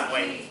change some the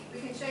way. key. We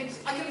can change.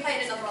 I can play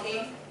in another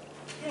key.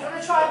 You want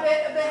to try a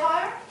bit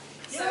higher?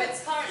 So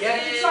it's currently.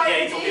 Yeah, Try yeah,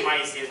 the it will key. be my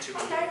easier to be.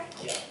 Okay.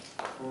 Yeah.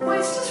 Well,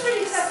 it's just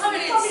really testing.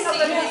 You're probably not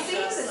going to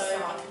sing this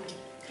song.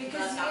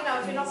 Because, you know,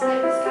 if you're not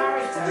playing this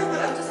character,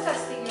 I'm just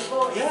testing your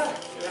voice.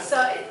 Yeah. So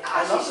it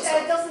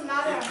doesn't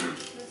matter,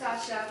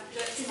 Natasha.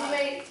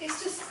 It's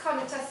just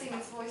kind of testing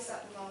his voice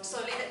at the moment. So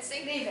leave it and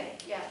see? Leave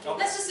it, yeah. Okay.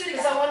 Let's just do it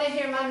Because again. I want to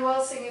hear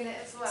Manuel singing it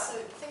as well. So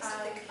things to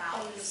think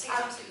about. You'll sing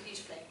absolutely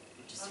beautifully.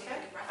 Just take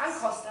Okay. a breath. And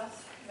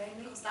Costas,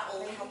 mainly. Because that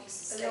will help you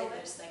sustain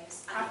those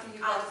things. And After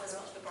you add go as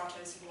through. much vibrato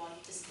as you want.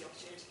 This is the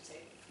opportunity to.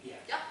 Yeah.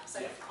 Yeah?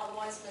 So Yeah.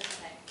 otherwise, no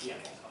complaint. Yeah.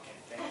 Okay.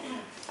 Thank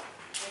you.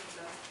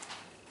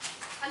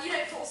 And you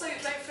know, also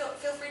don't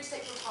feel free to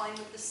take your time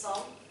with this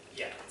song.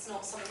 Yeah. It's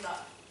not something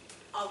that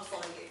I'll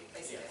follow you,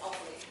 basically. Yeah. I'll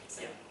follow you.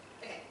 So, Yeah.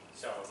 okay.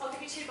 So, I'll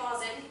give you 2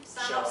 bars in.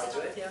 Stand shall up, I sit do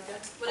down. it? Yeah. Okay.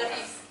 Whatever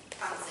you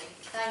fancy.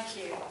 Thank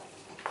you.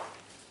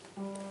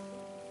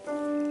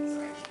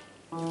 Sorry.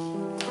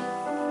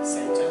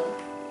 Same tone.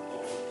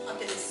 I'm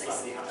going to say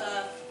Slightly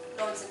higher.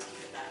 Lauren said to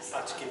keep it there. So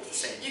To keep it the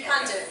same. you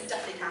can do it. You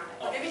definitely can.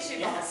 I'll give you 2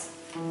 Yeah. bars.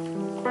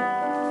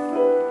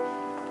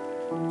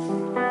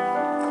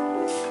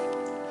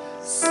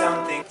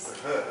 Something.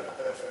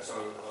 So,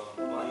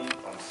 my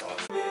Mon-Sat.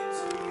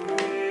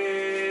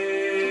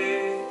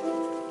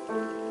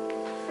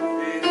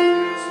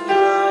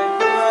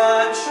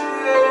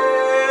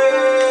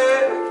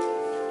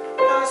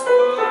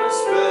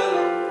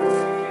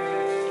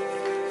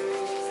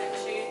 Same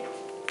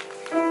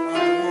tune.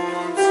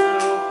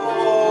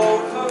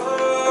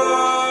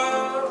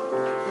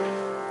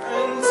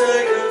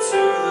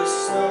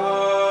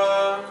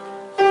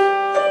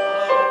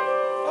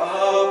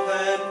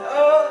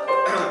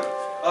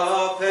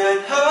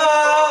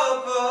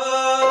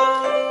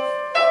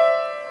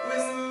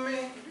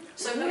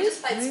 So let me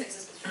just play the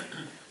fixes with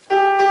you.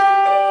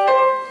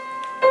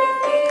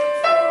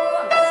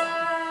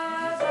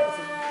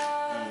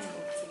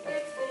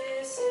 If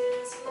this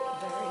is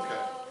love.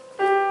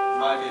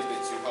 Might be a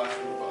bit too high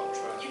for me, but I'll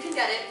try. You can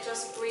get it,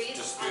 just breathe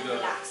Just do and the.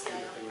 relax. Yeah.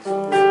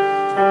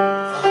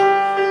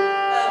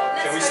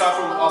 Can we Let's start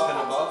go from for up my and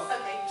want to- above?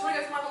 Okay, do you want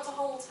to go from my want to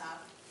hold tab?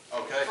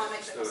 Okay, Might make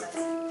let's a do bit more it. sense.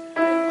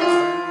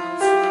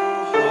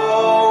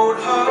 Hold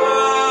her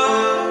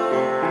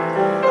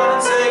and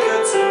take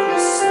her to the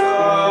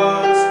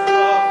stars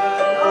up and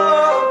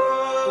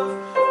above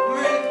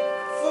me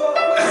for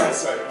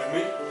sorry,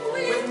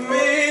 with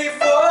me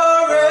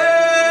forever.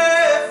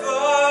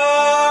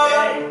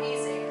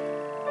 Easy.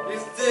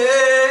 If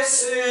this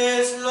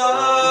is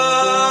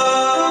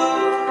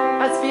love.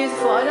 That's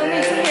beautiful. I don't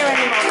need to hear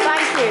anymore.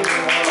 Thank you.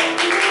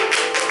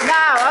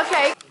 Now,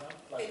 okay.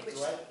 Like Which,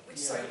 duet?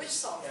 which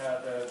song? Yeah,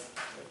 the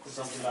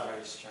something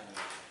very strange.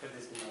 But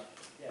this not.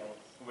 Yeah.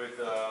 With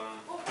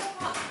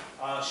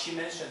What? She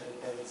mentioned that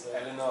there was a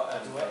Eleanor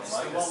and duet. It's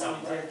the Mike.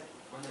 one we did.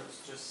 When it was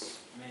just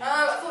me. Oh, I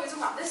thought we were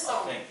talking about this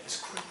song. Okay, it's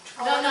great.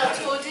 No,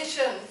 to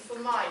audition for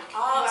Mike.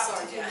 Ah, You have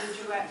sorry, to do yeah. the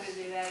duet with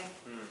you then.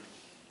 Hmm.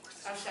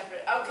 I'm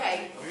separate.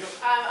 Okay.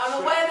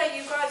 I'm aware that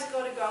you guys have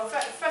got to go.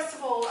 First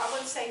of all, I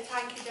want to say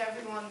thank you to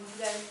everyone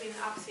today. It's been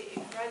absolutely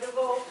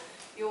incredible.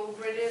 You're all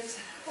brilliant.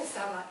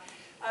 Sound like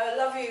I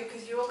love you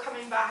because you're all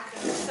coming back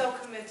and you're so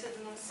committed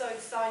and I'm so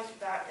excited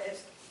about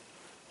this.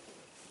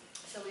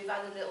 So we've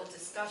had a little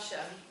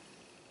discussion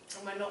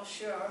and we're not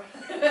sure.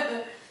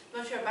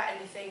 Not sure about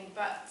anything,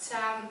 but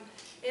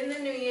in the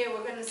new year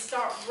we're going to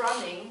start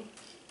running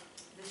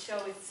the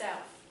show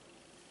itself.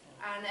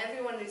 And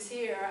everyone who's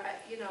here,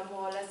 you know,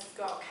 more or less has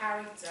got a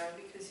character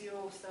because you're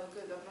all so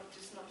good. I'm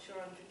just not sure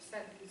 100%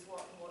 who's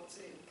what and what's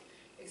who,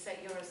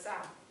 except you're a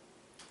Sam.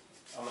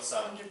 I'm a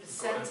Sam. 100% a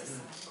Sam,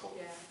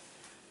 yeah.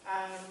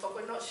 But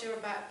we're not sure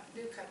about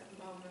Luke at the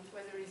moment,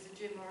 whether he's a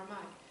Jim or a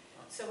Mike.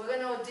 So we're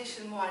going to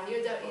audition one.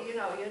 You're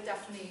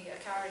definitely a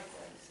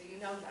character, so you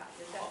know that.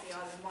 You're definitely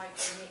either Mike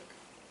or Nick.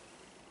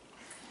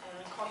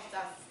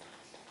 Costas,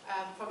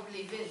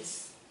 probably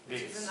Vince,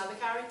 which is another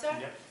character.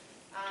 Yeah.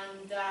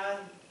 And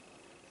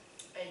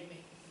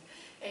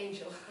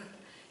Angel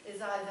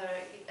is either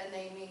an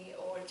Amy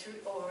or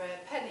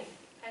a Penny.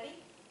 Penny?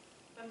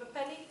 Remember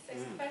Penny?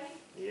 Sexy Penny?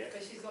 Yeah.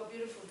 Because she's got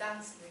beautiful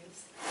dance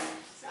moves.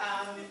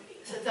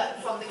 So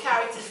that from the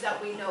characters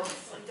that we know.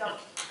 So don't,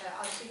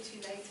 I'll speak to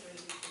you later.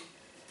 As you think.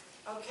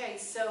 Okay,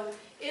 so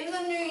in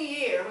the new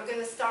year we're going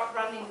to start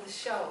running the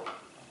show.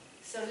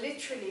 So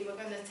literally we're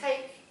going to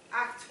take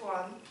Act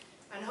 1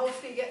 and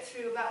hopefully get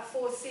through about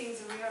 4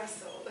 scenes of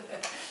rehearsal.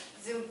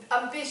 It's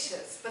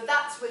ambitious, but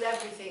that's with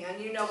everything,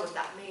 and you know what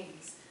that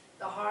means.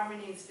 The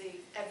harmonies, the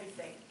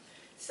everything.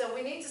 So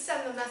we need to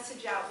send the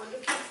message out. We're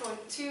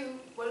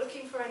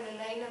looking for an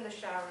Elaine and a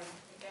Sharon,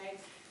 okay?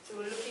 So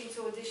we're looking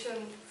to audition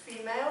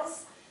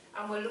females,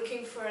 and we're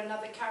looking for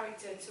another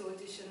character to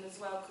audition as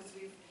well, because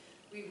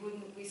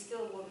we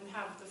still wouldn't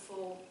have the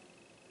full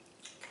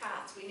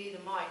cast. We need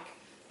a Mike,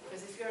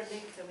 because if you're a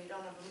Nick, then we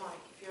don't have a Mike.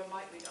 If you're a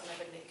Mike, we don't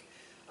have a Nick.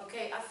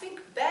 Okay, I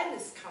think Ben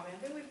is coming. I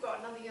think we've got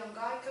another young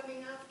guy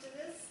coming after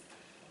this,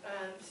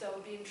 so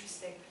it'll be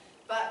interesting.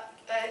 But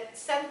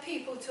send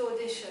people to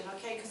audition,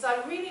 okay? Because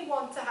I really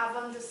want to have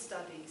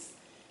understudies,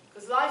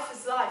 because life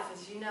is life,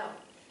 as you know.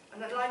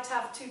 And I'd like to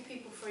have 2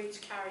 people for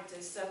each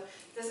character. So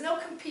there's no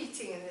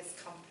competing in this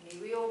company.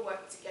 We all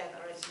work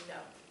together, as you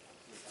know.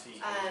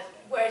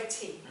 We're a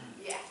team,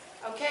 yeah.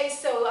 Okay,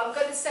 so I'm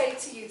going to say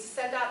to you to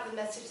send out the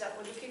message that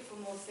we're looking for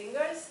more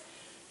singers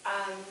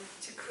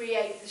to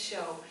create the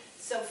show.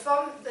 So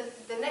from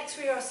the next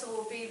rehearsal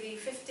will be the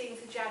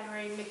 15th of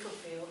January in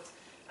Micklefield,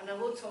 and I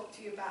will talk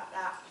to you about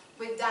that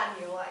with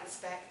Daniel, I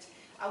expect.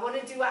 I want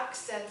to do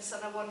accents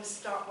and I want to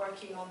start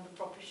working on the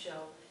proper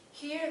show.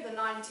 Here, the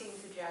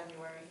 19th of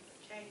January,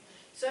 okay?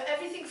 So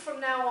everything from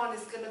now on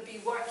is going to be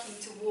working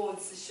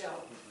towards the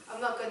show.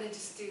 I'm not going to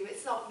just do,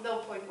 it's no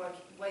point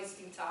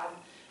wasting time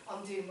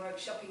on doing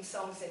workshopping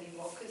songs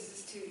anymore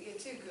because you're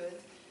too good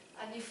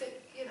and you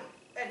fit, you know,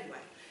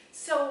 anyway.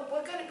 So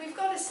we've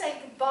got to say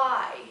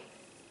goodbye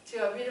to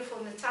our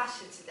beautiful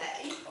Natasha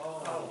today,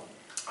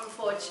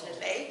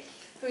 unfortunately,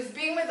 who's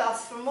been with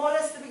us from more or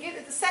less the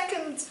beginning, the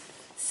second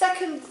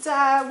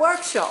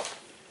workshop.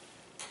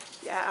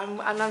 Yeah,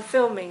 and I'm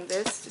filming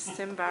this, just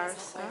to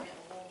embarrass her.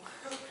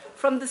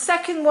 From the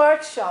second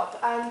workshop,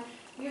 and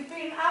you've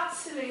been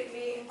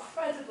absolutely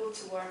incredible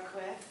to work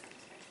with,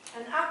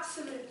 an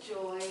absolute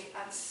joy,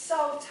 and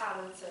so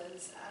talented,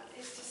 and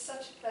it's just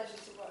such a pleasure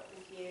to work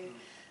with you,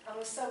 and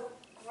we're so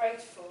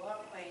grateful,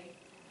 aren't we?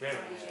 Very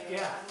for you,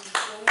 yeah. and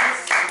we'll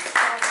miss you.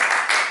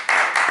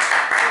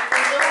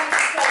 There's always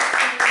a place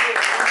for you,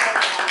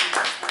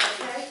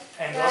 okay?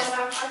 And Yeah,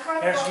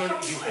 Ursula,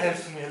 you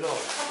helped me a lot.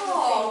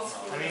 Oh.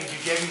 I mean, you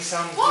gave me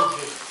some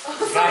good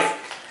guide.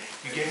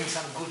 You gave me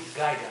some good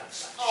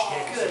guidance. She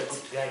gave me some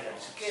good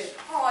guidance. Good.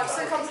 Oh, I'm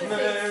so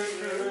complimented.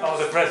 Oh,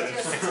 the present.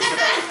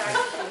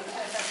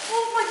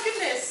 Oh my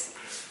goodness.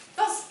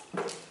 That's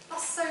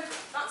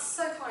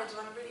so kind, and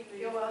I'm really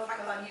You're the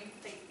fact welcome. that you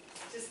think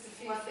Just a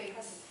few well,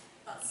 things.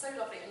 that's so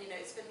lovely, and you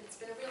know it's been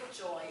a real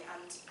joy,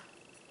 and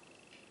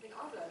I mean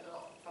I've learned a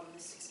lot from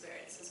this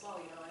experience as well.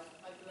 You know,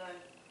 I've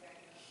learned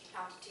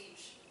how to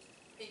teach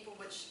people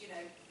which you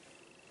know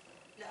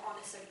aren't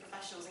necessarily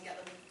professionals and get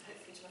them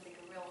hopefully to I think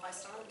a real high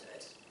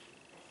standard,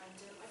 and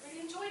I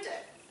really enjoyed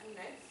it, and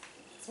you know.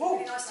 It's been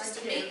really nice just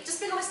to meet. Just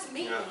been nice to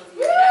meet all of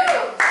you. You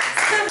know?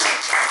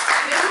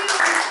 Maybe you'll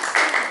just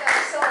sing that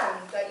song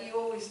that you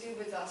always do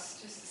with us,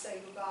 just to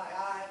say goodbye.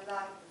 I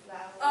like the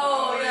flowers.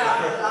 Oh yeah.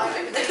 I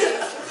like the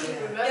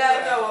remember.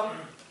 Yeah, go on.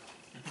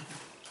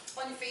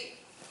 On your feet.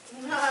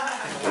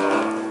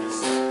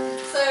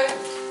 So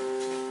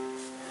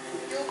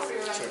you'll probably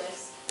remember this,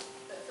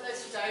 but for those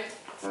who don't.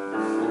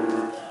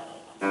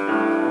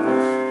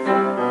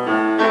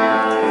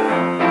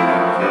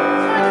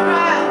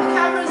 The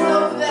camera's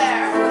over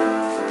there.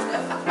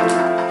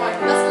 Right,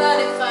 let's learn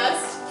it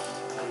first.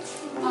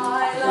 I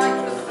like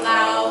the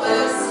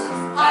flowers.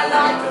 I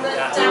like the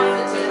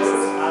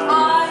daffodils.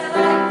 I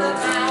like the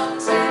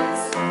mountains.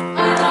 I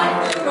like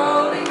the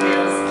rolling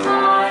hills. I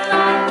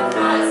like the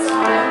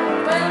fireside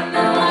when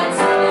the lights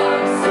are low.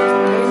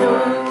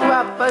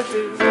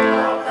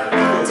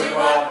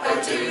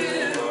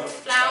 Do-wop-a-doo.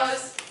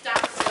 Flowers,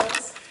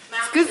 daffodils,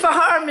 mountains. Good for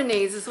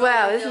harmonies as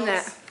well, isn't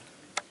it?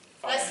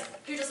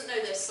 Who doesn't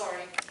know this?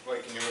 Sorry.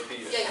 Wait, can you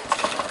repeat it? Yeah.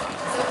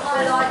 So I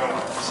like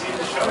See the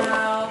show.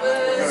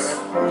 flowers,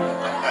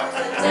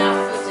 the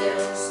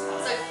daffodils.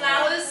 So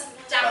flowers,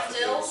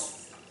 daffodils,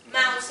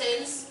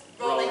 mountains,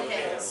 rolling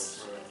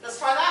hills. Let's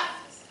try that.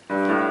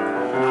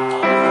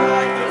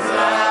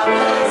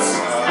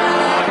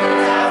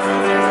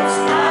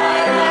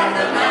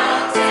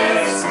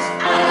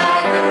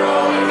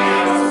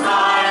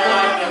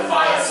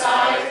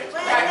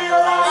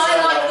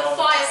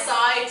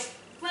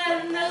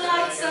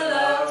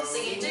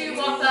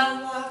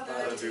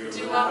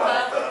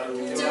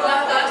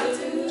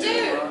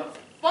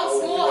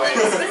 Once more,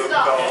 let's split it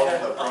up.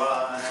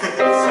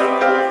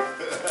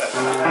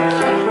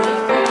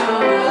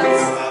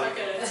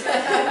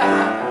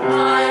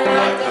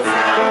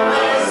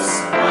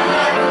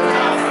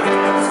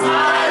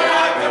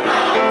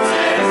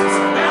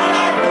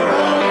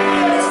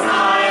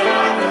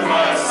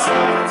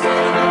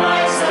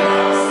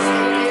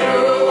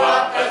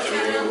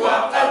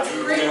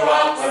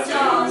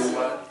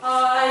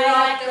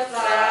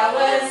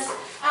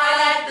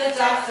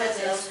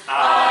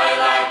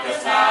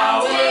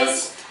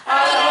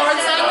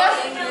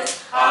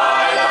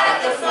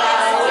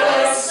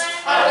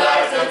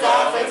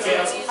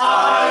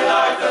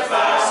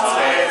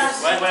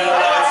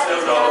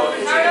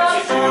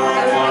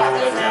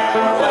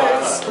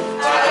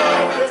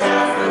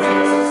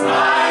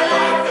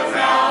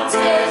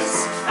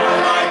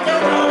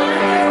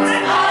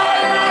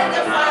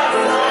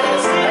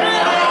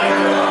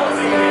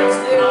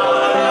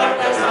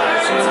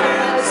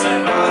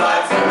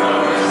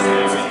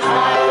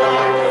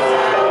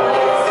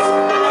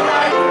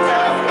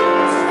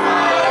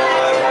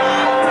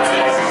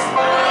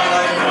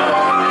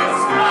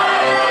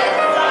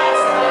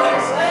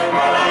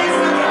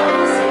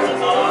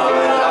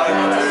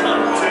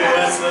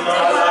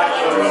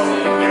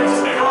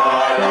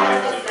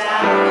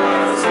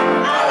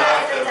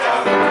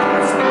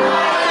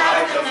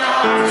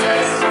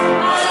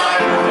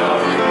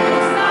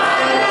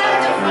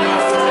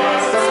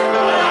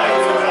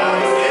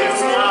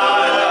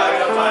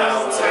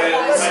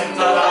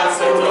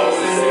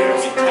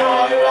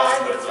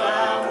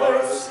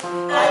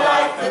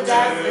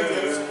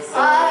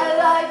 I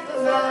like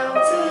the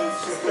mountains.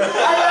 I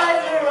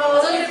like the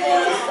roses.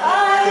 I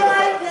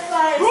like the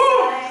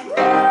fireside.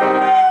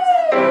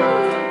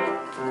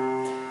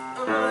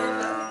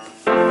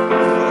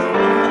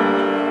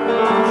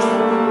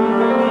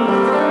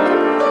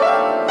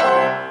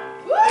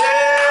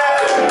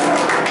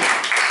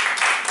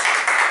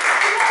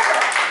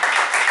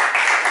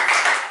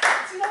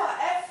 Do you know what?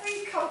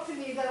 Every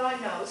company that I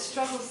know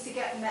struggles to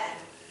get men.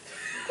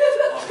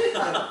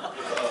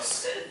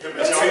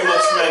 There's too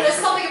much men. There's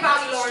something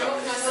about you, Lauren, what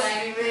can I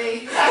say?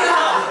 Maybe.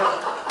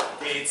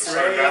 It's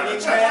raining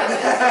men.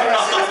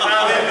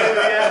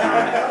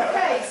 Hallelujah.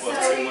 Okay, so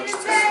Amen.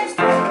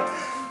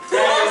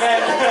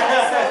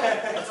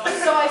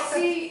 so I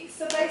see.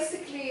 So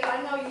basically, I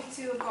know you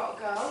two have got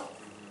to go.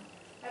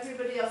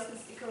 Everybody else can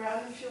stick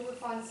around. I'm sure we'll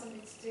find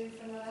something to do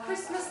for another half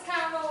Christmas hour.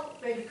 carol.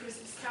 Maybe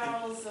Christmas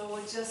carols or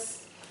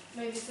just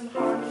maybe some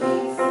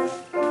harmonies.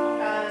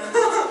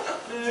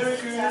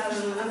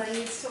 And I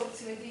need to talk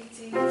to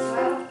Aditi as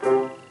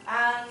well.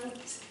 And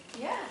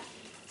yeah,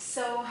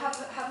 so have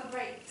a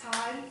great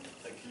time.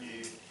 Thank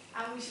you.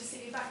 And we shall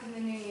see you back in the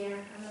new year.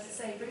 And as I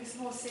say, bring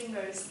some more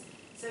singers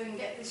so we can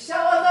get this show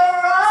on the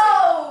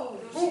road.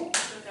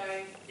 Still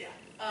going. Yeah.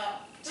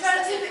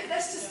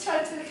 Let's just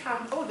turn to the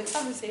camera. Oh, the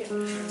camera's here.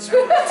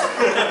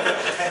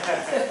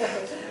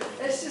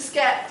 Let's just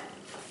get.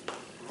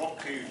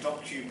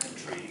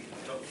 Documentary.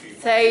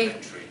 Say,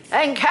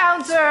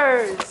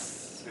 encounters.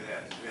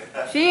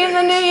 See you in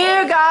the new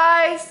year,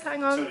 guys.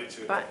 Hang on.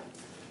 Right.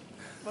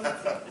 Right.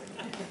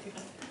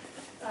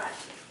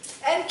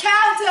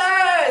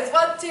 Encounters.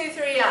 1, 2,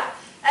 3, yeah.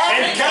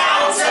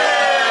 Encounters!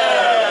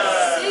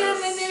 See you in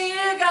the new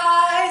year,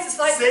 guys. It's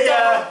like See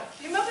ya.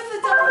 You remember the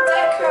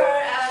double-decker?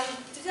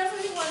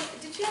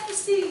 Did you ever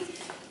see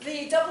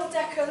the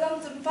double-decker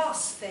London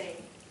bus thing?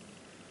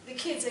 The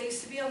kids, they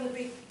used to be on the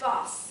big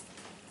bus,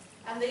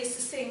 and they used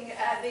to sing.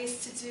 They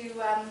used to do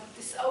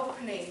this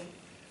opening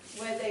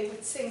where they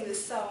would sing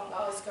this song.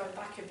 I was going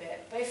back a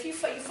bit, but if you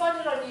find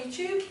it on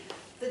YouTube,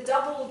 the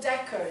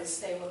double-deckers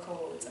they were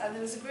called, and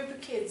there was a group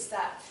of kids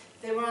that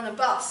they were on a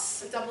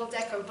bus, a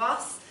double-decker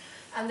bus,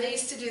 and they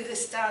used to do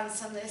this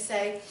dance, and they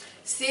say,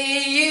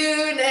 "See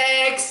you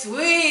next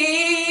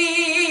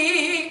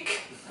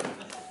week."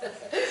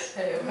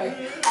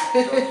 Anyway.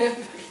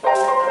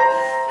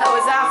 That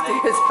was after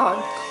his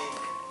one.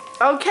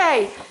 Okay,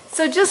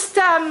 so just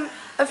a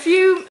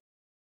few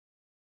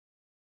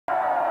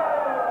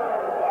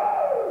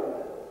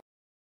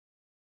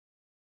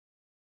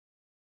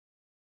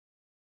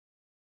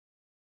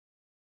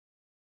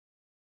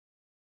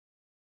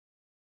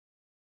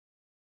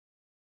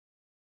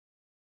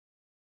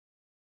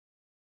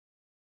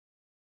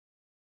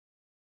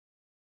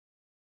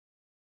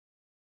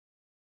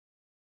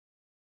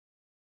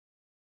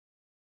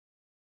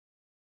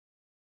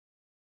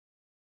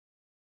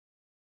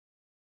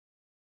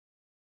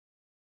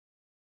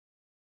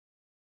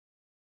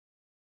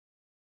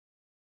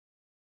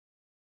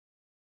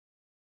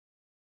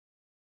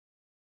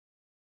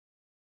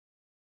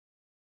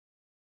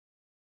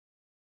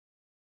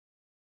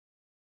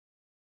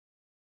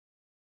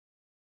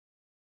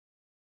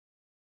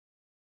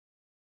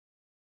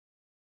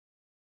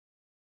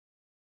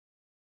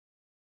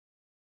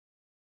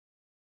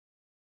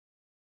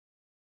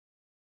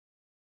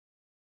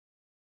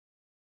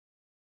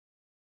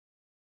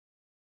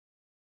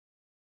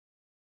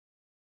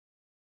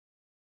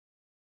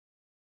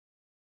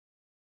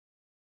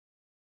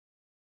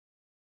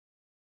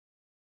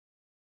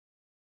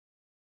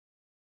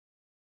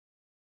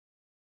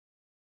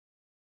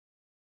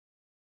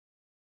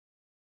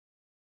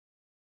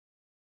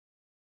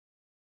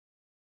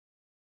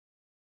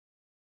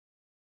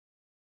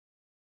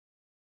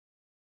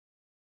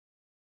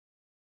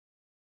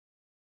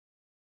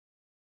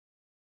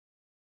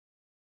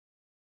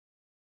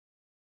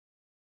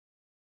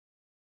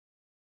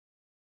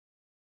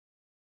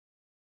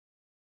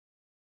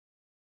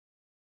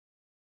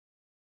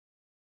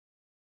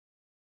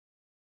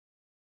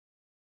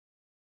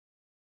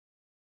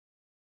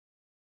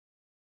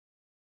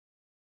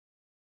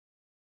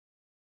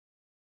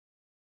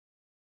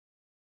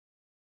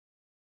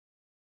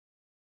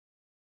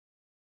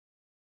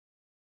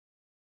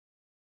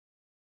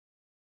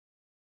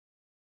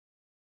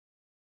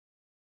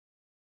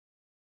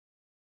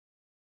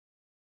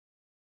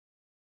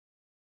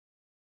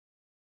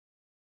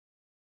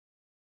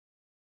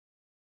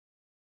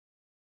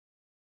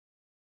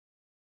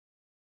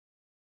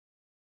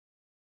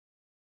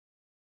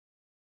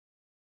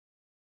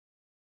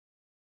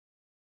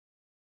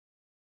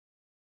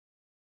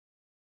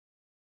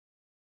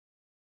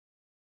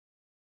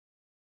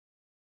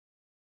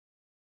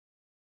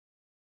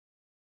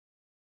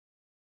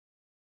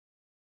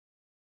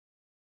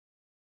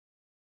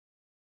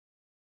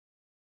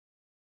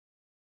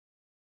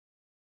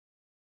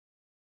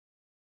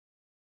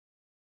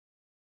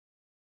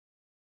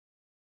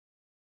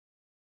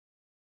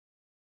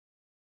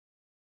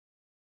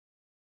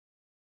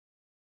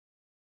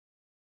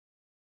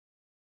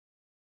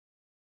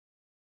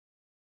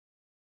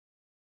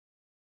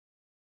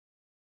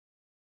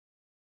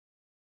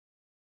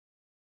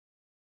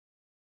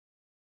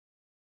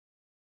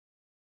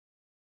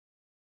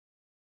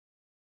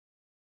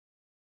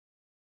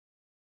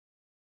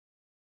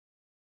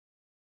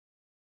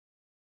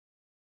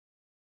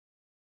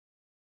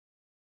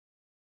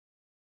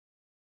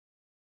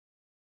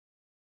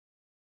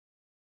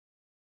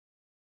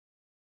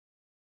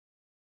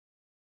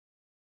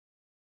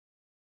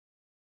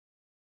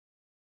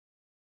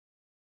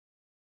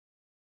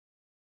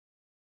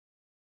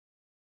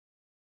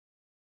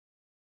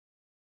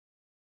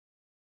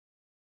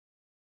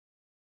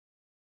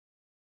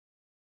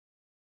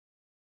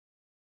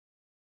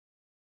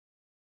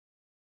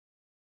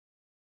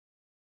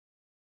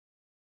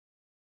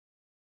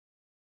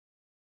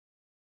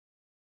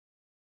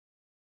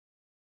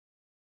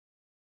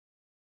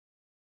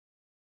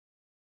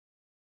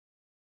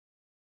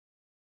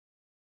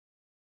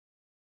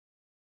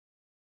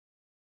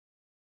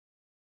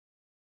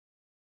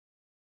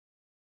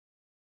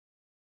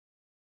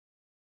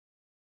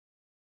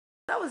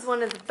That was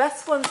one of the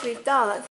best ones we've done.